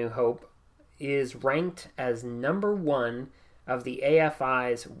Wars: A New Hope is ranked as number one of the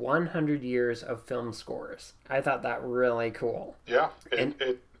AFI's 100 years of film scores. I thought that really cool. Yeah,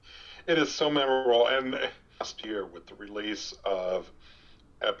 it is so memorable. And last year, with the release of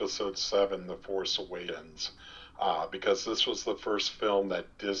Episode 7, The Force Awakens, because this was the first film that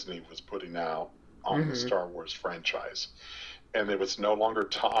Disney was putting out on the Star Wars franchise. And it was no longer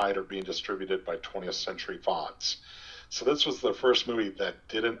tied or being distributed by 20th Century Fox. So this was the first movie that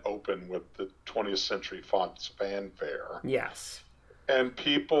didn't open with the 20th Century Fox fanfare. Yes. And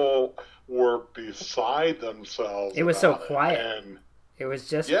people were beside themselves. It was so quiet. It was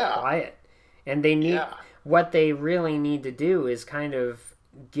just quiet. And they need what they really need to do is kind of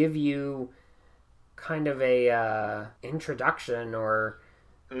give you kind of a introduction, or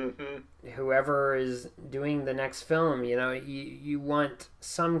whoever is doing the next film, you want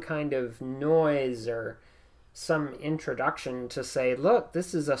some kind of noise or some introduction to say, look,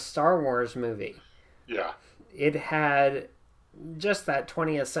 this is a Star Wars movie. Yeah. It had just that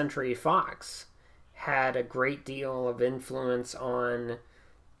 20th Century Fox had a great deal of influence on,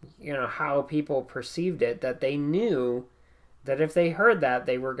 how people perceived it, that they knew that if they heard that,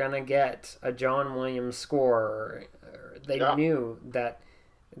 they were going to get a John Williams score, or they knew that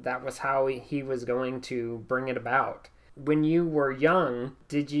that was how he was going to bring it about. When you were young,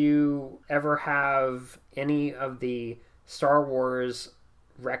 did you ever have any of the Star Wars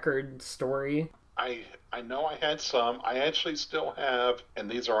record story? I know I had some. I actually still have,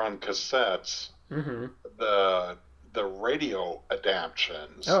 and these are on cassettes, the radio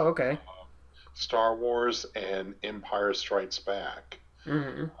adaptions. Oh, okay. Star Wars and Empire Strikes Back.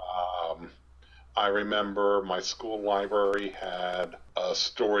 I remember my school library had a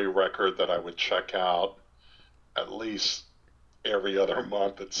story record that I would check out at least every other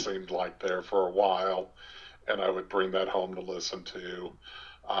month, it seemed like, there for a while, and I would bring that home to listen to.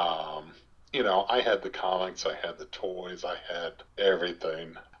 I had the comics, I had the toys, I had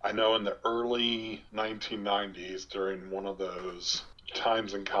everything. I know in the early 1990s, during one of those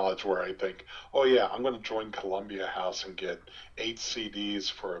times in college where I think, oh yeah, I'm going to join Columbia House and get 8 CDs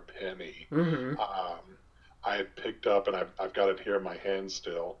for a penny. I had picked up, and I've got it here in my hand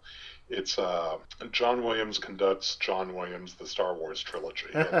still. It's John Williams conducts John Williams, the Star Wars trilogy.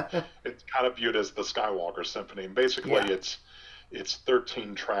 And it's kind of viewed as the Skywalker Symphony. And basically, it's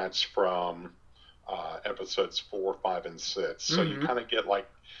 13 tracks from episodes 4, 5, and 6. So you kind of get like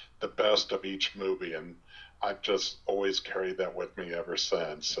the best of each movie, and I've just always carried that with me ever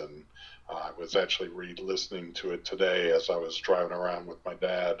since. And I was actually re-listening to it today as I was driving around with my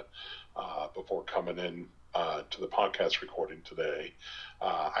dad before coming in to the podcast recording today.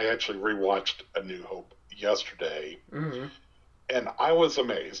 I actually rewatched A New Hope yesterday, and I was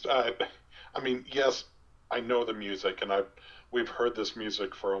amazed. I mean, yes, I know the music, and we've heard this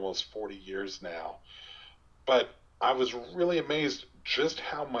music for almost 40 years now, but I was really amazed just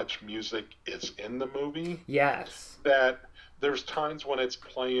how much music is in the movie. Yes. That there's times when it's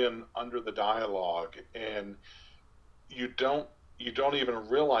playing under the dialogue, and you don't even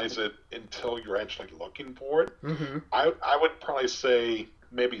realize it until you're actually looking for it. I would probably say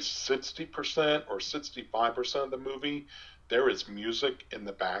maybe 60% or 65% of the movie, there is music in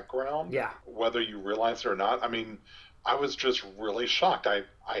the background. Yeah. Whether you realize it or not. I mean, I was just really shocked. I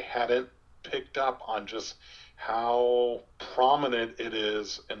hadn't picked up on just how prominent it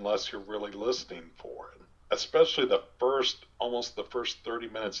is unless you're really listening for it. Especially almost the first 30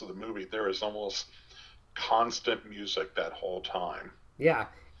 minutes of the movie, there is almost constant music that whole time. Yeah,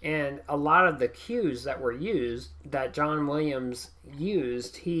 and a lot of the cues that were used, that John Williams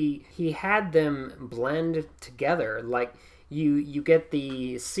used, he had them blend together. Like you get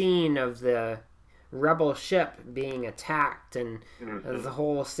the scene of the rebel ship being attacked, and the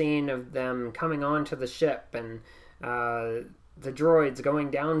whole scene of them coming onto the ship, and the droids going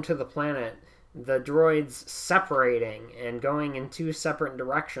down to the planet, the droids separating and going in two separate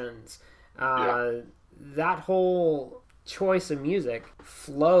directions. That whole choice of music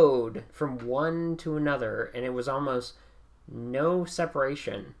flowed from one to another, and it was almost no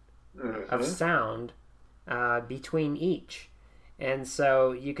separation of sound between each. And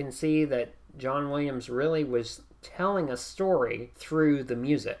so you can see that John Williams really was telling a story through the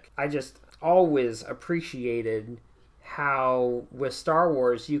music. I just always appreciated how with Star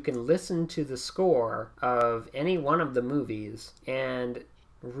Wars you can listen to the score of any one of the movies and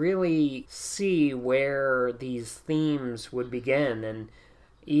really see where these themes would begin. And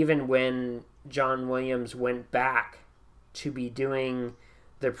even when John Williams went back to be doing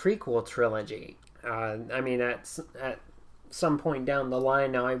the prequel trilogy, at some point down the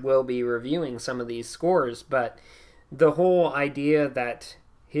line I will be reviewing some of these scores, but the whole idea that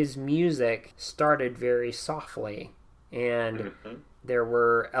his music started very softly, and there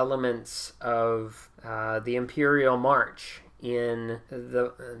were elements of the Imperial March in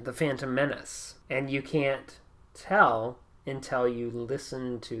the Phantom Menace, and you can't tell until you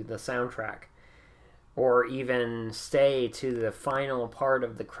listen to the soundtrack or even stay to the final part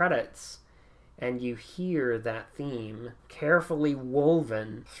of the credits and you hear that theme carefully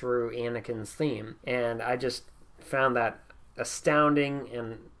woven through Anakin's theme. And I just found that astounding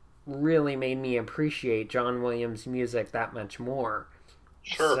and really made me appreciate John Williams' music that much more.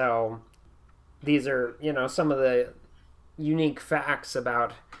 Sure. So these are, some of the unique facts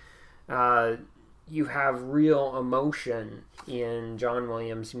about you have real emotion in John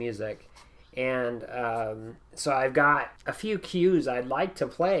Williams' music. And so I've got a few cues I'd like to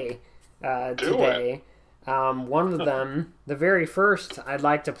play today. One of them, the very first I'd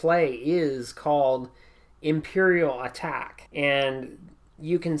like to play, is called Imperial Attack. And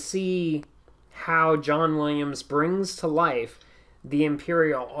you can see how John Williams brings to life the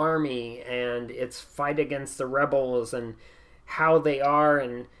Imperial Army and its fight against the rebels and how they are,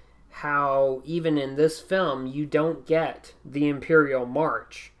 and how even in this film you don't get the Imperial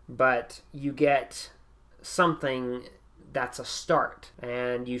March, but you get something that's a start,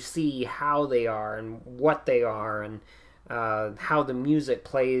 and you see how they are and what they are, and how the music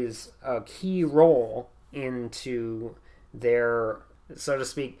plays a key role into their, so to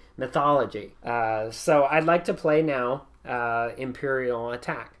speak, mythology. So I'd like to play now Imperial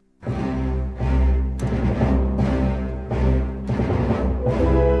Attack.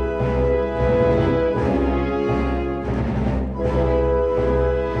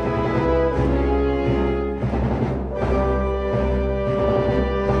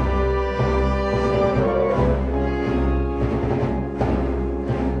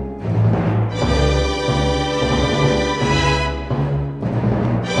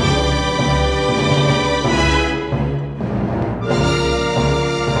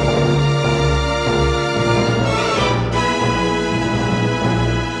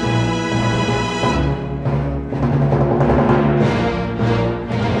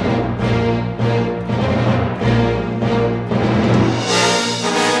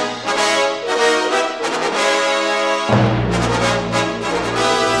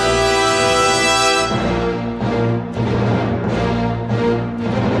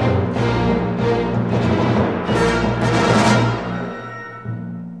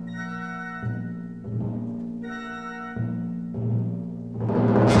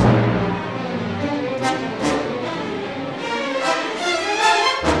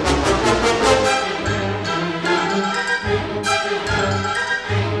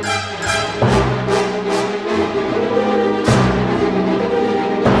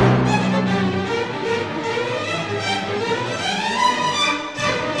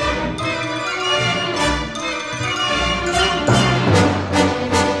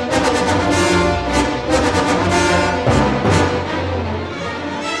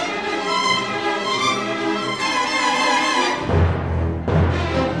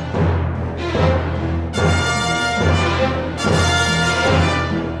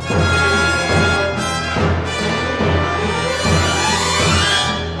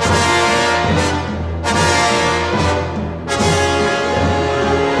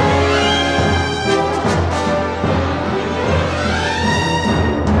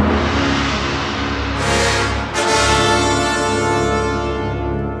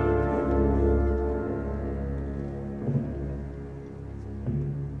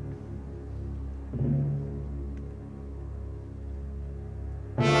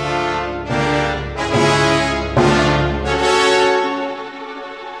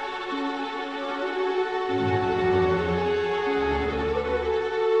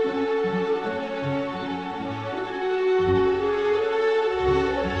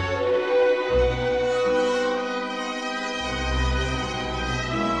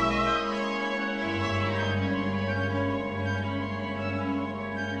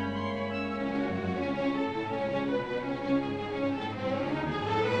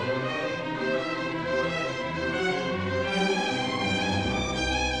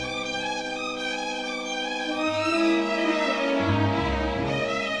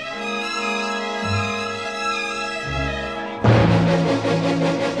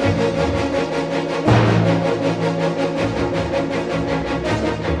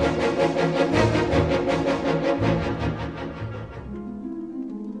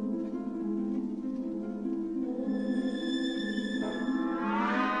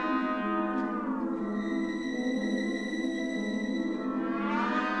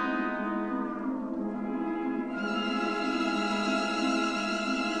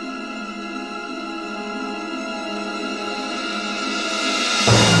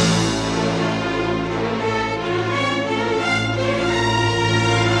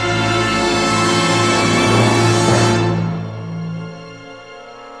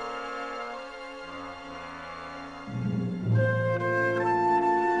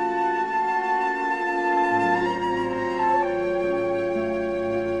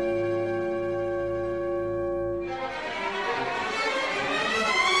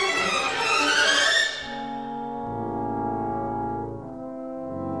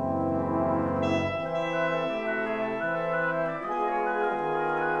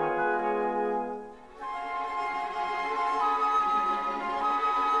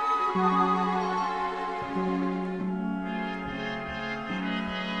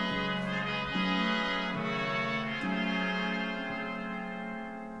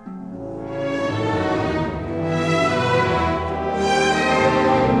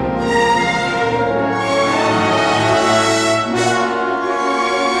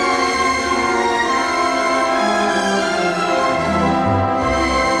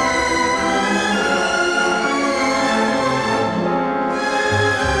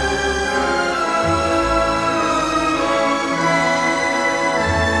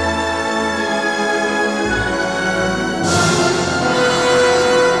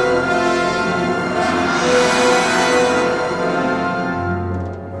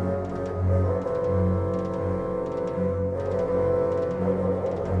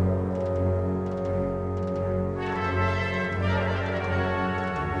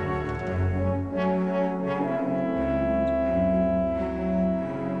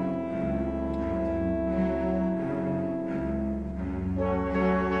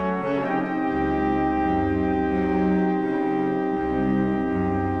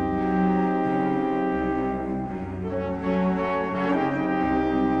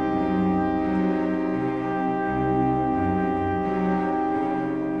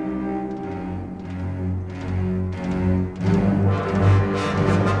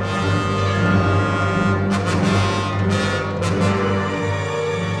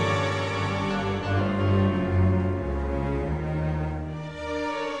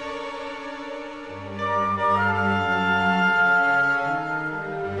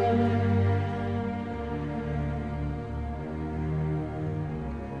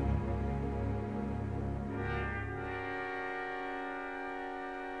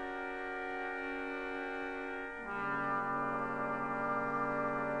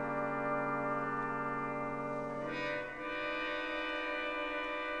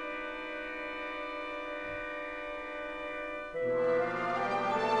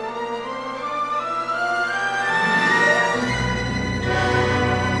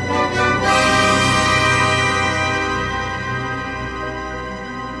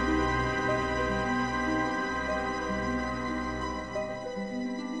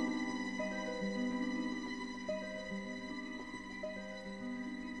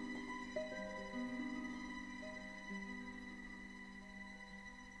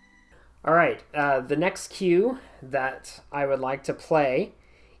 All right, the next cue that I would like to play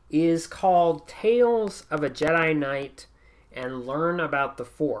is called Tales of a Jedi Knight and Learn About the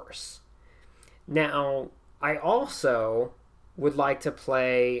Force. Now, I also would like to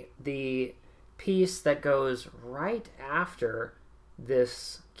play the piece that goes right after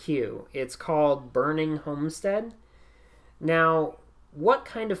this cue. It's called Burning Homestead. Now, what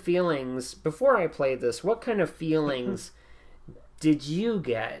kind of feelings, before I play this, what kind of feelings did you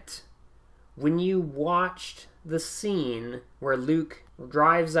get when you watched the scene where Luke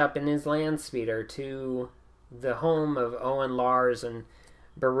drives up in his land speeder to the home of Owen Lars and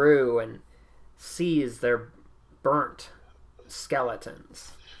Beru and sees their burnt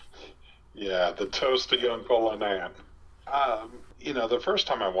skeletons? Yeah, the toasty Uncle and Aunt. The first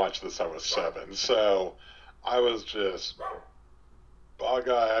time I watched this, I was 7, so I was just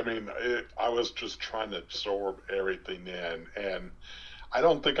bug-eyed. I was just trying to absorb everything in, and I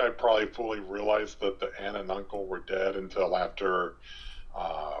don't think I probably fully realized that the aunt and uncle were dead until after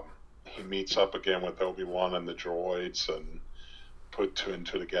he meets up again with Obi-Wan and the droids and put two and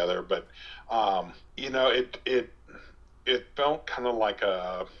two together. But it felt kind of like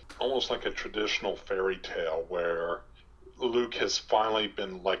almost like a traditional fairy tale where Luke has finally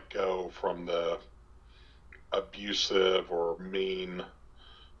been let go from the abusive or mean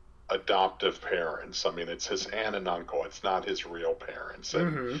adoptive parents. It's his aunt and uncle. It's not his real parents.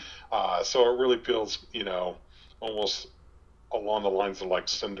 And so it really feels, almost along the lines of like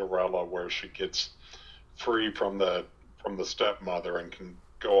Cinderella, where she gets free from the stepmother and can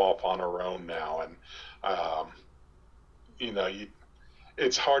go off on her own now. And,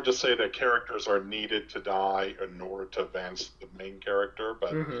 it's hard to say that characters are needed to die in order to advance the main character,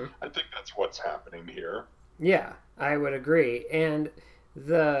 but I think that's what's happening here. Yeah, I would agree. And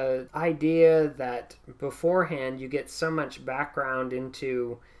the idea that beforehand you get so much background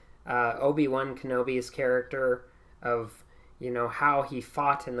into Obi-Wan Kenobi's character of, how he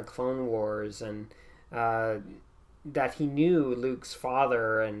fought in the Clone Wars and that he knew Luke's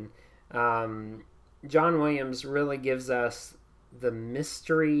father. And John Williams really gives us the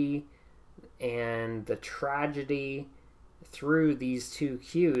mystery and the tragedy through these two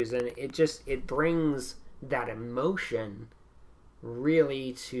cues, and it brings that emotion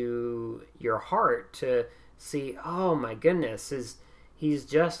really to your heart to see, oh my goodness, he's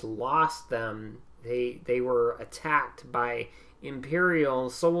just lost them. They were attacked by Imperial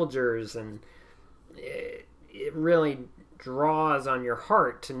soldiers, and it really draws on your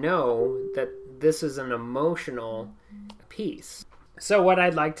heart to know that this is an emotional piece. So what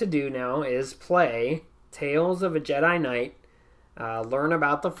I'd like to do now is play Tales of a Jedi Knight, learn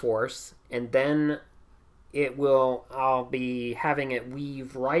about the Force, and then I'll be having it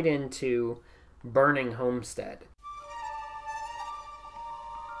weave right into Burning Homestead.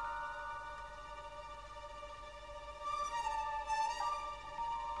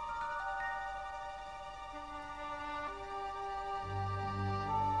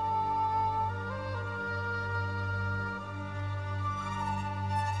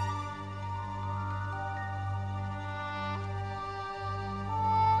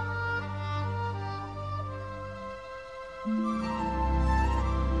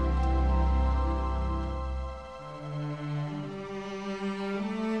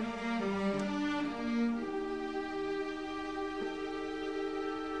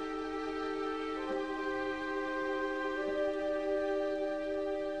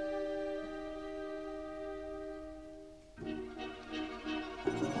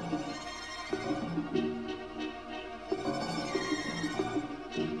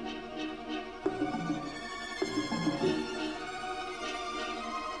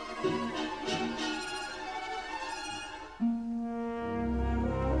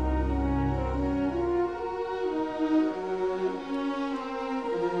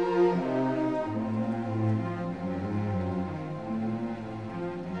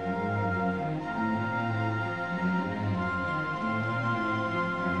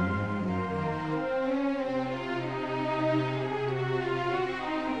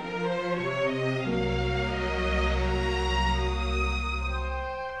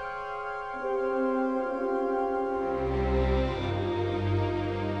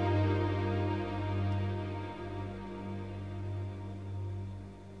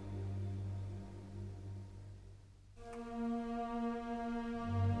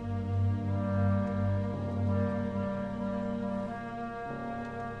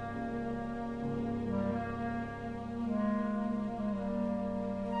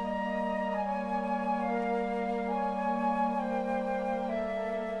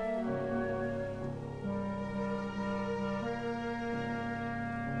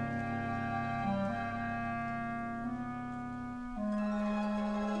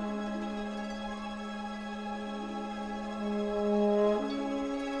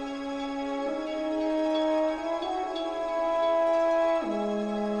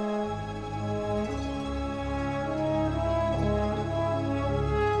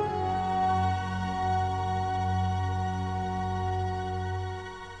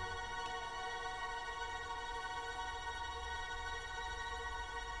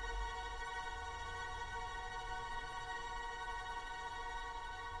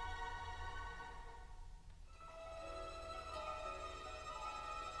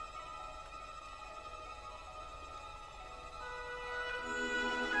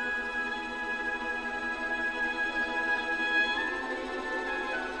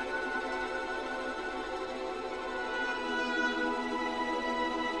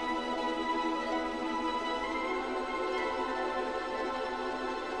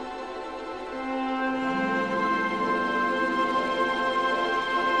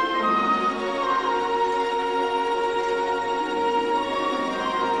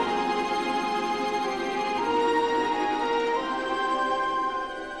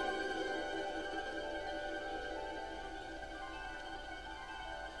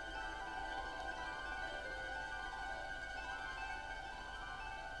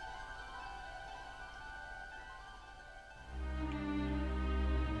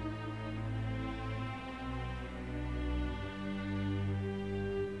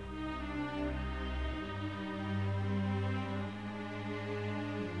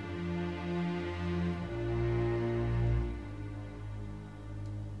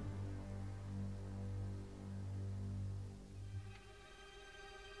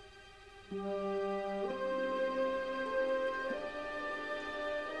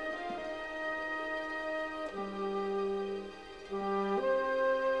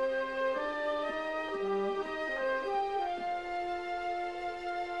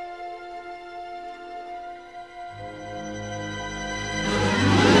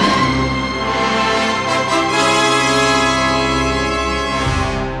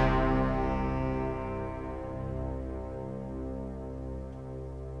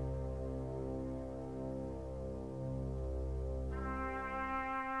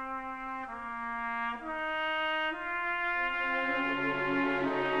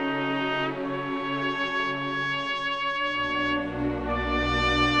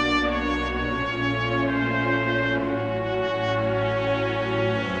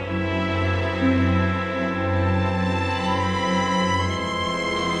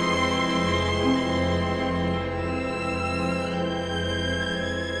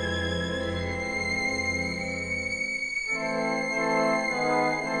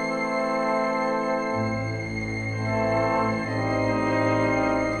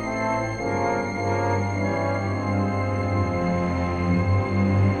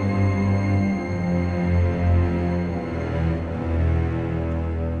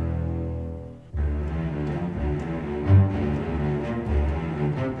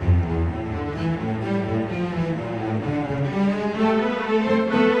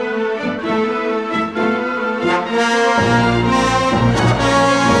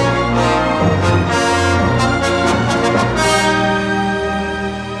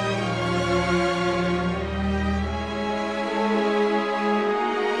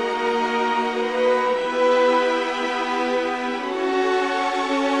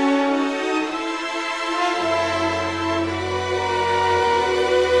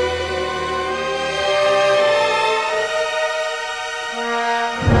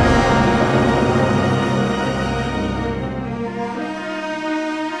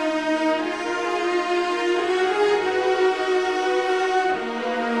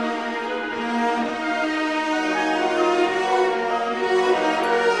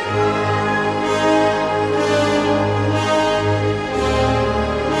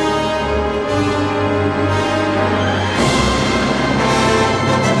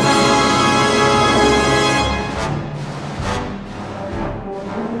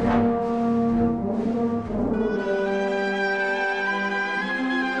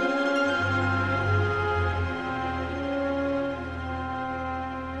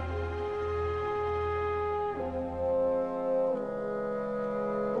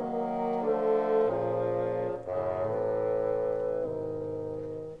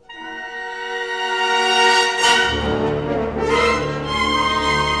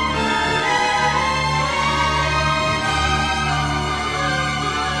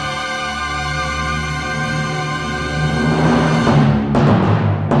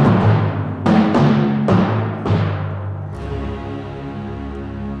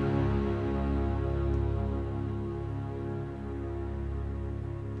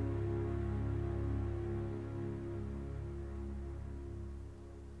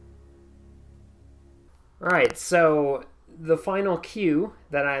 Right, so the final cue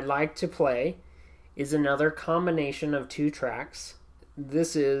that I'd like to play is another combination of two tracks.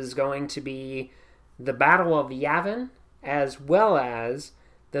 This is going to be the Battle of Yavin as well as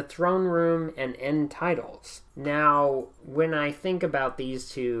the Throne Room and End titles. Now, when I think about these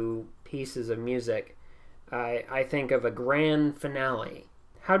two pieces of music, I think of a grand finale.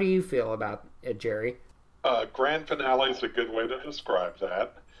 How do you feel about it, Jerry? Grand finale is a good way to describe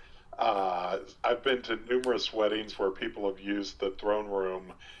that. I've been to numerous weddings where people have used the throne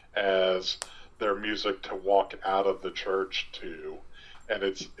room as their music to walk out of the church to, and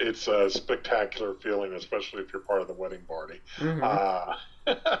it's a spectacular feeling, especially if you're part of the wedding party.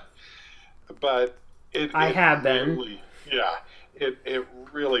 But I have really, been. yeah, it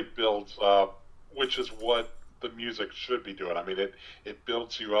really builds up, which is what the music should be doing. I mean, it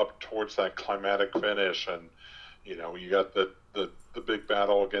builds you up towards that climatic finish, and you got the big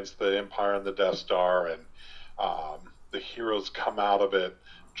battle against the Empire and the Death Star, and the heroes come out of it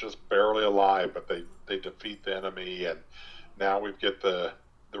just barely alive, but they defeat the enemy, and now we get the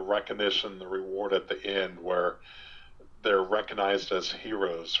recognition, the reward at the end, where they're recognized as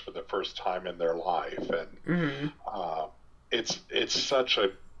heroes for the first time in their life, and it's such a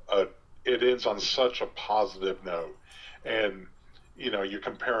it ends on such a positive note, and you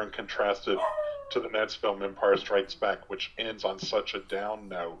compare and contrast it to the next film, Empire Strikes Back, which ends on such a down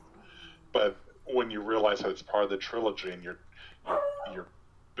note, but when you realize that it's part of the trilogy and you're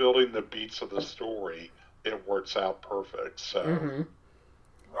building the beats of the story, it works out perfect. So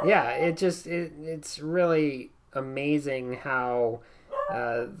Yeah, it's really amazing how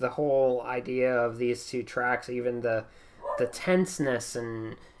the whole idea of these two tracks, even the tenseness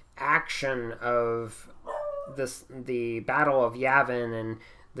and action of the Battle of Yavin, and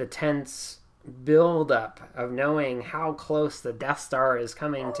the tense build up of knowing how close the Death Star is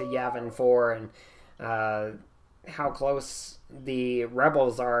coming to Yavin 4, and how close the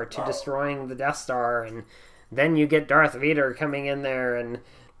rebels are to destroying the Death Star, and then you get Darth Vader coming in there and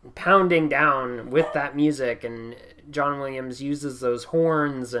pounding down with that music, and John Williams uses those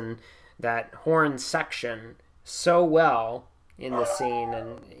horns and that horn section so well in the scene,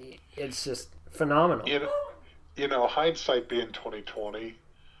 and it's just phenomenal. You know, hindsight being 2020,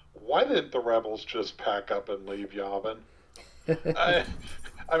 why didn't the rebels just pack up and leave Yavin?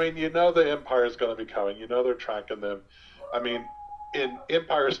 I mean, you know the Empire's going to be coming. You know they're tracking them. I mean, in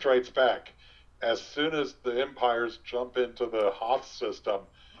Empire Strikes Back, as soon as the Empires jump into the Hoth system,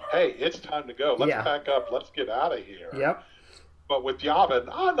 hey, it's time to go. Let's pack up. Let's get out of here. Yep. But with Yavin,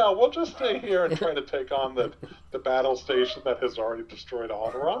 oh no, we'll just stay here and try to take on the battle station that has already destroyed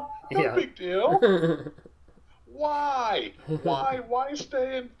Alderaan. No big deal. Why? Why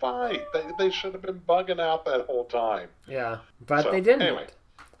stay and fight? They should have been bugging out that whole time. Yeah, but they didn't. Anyway.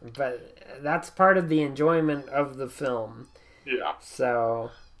 But that's part of the enjoyment of the film. Yeah.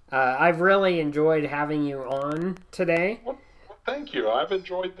 So I've really enjoyed having you on today. Well, thank you. I've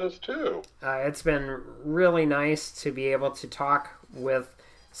enjoyed this too. It's been really nice to be able to talk with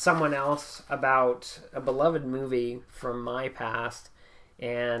someone else about a beloved movie from my past.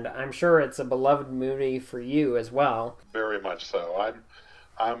 And I'm sure it's a beloved movie for you as well. Very much so.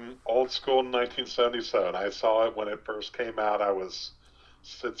 I'm old school 1977. I saw it when it first came out. I was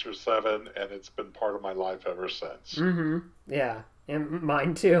 6 or 7, and it's been part of my life ever since. Mm-hmm. Yeah, and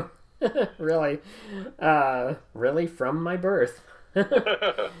mine too. Really from my birth.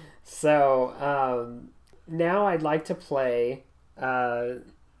 So now I'd like to play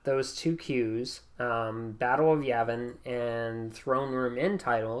those two cues, Battle of Yavin and Throne Room Inn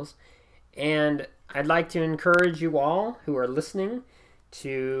titles, and I'd like to encourage you all who are listening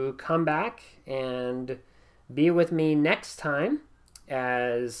to come back and be with me next time,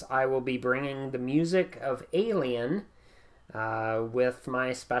 as I will be bringing the music of Alien with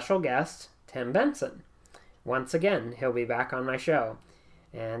my special guest, Tim Benson. Once again, he'll be back on my show.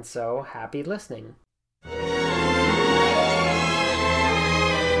 And so, happy listening.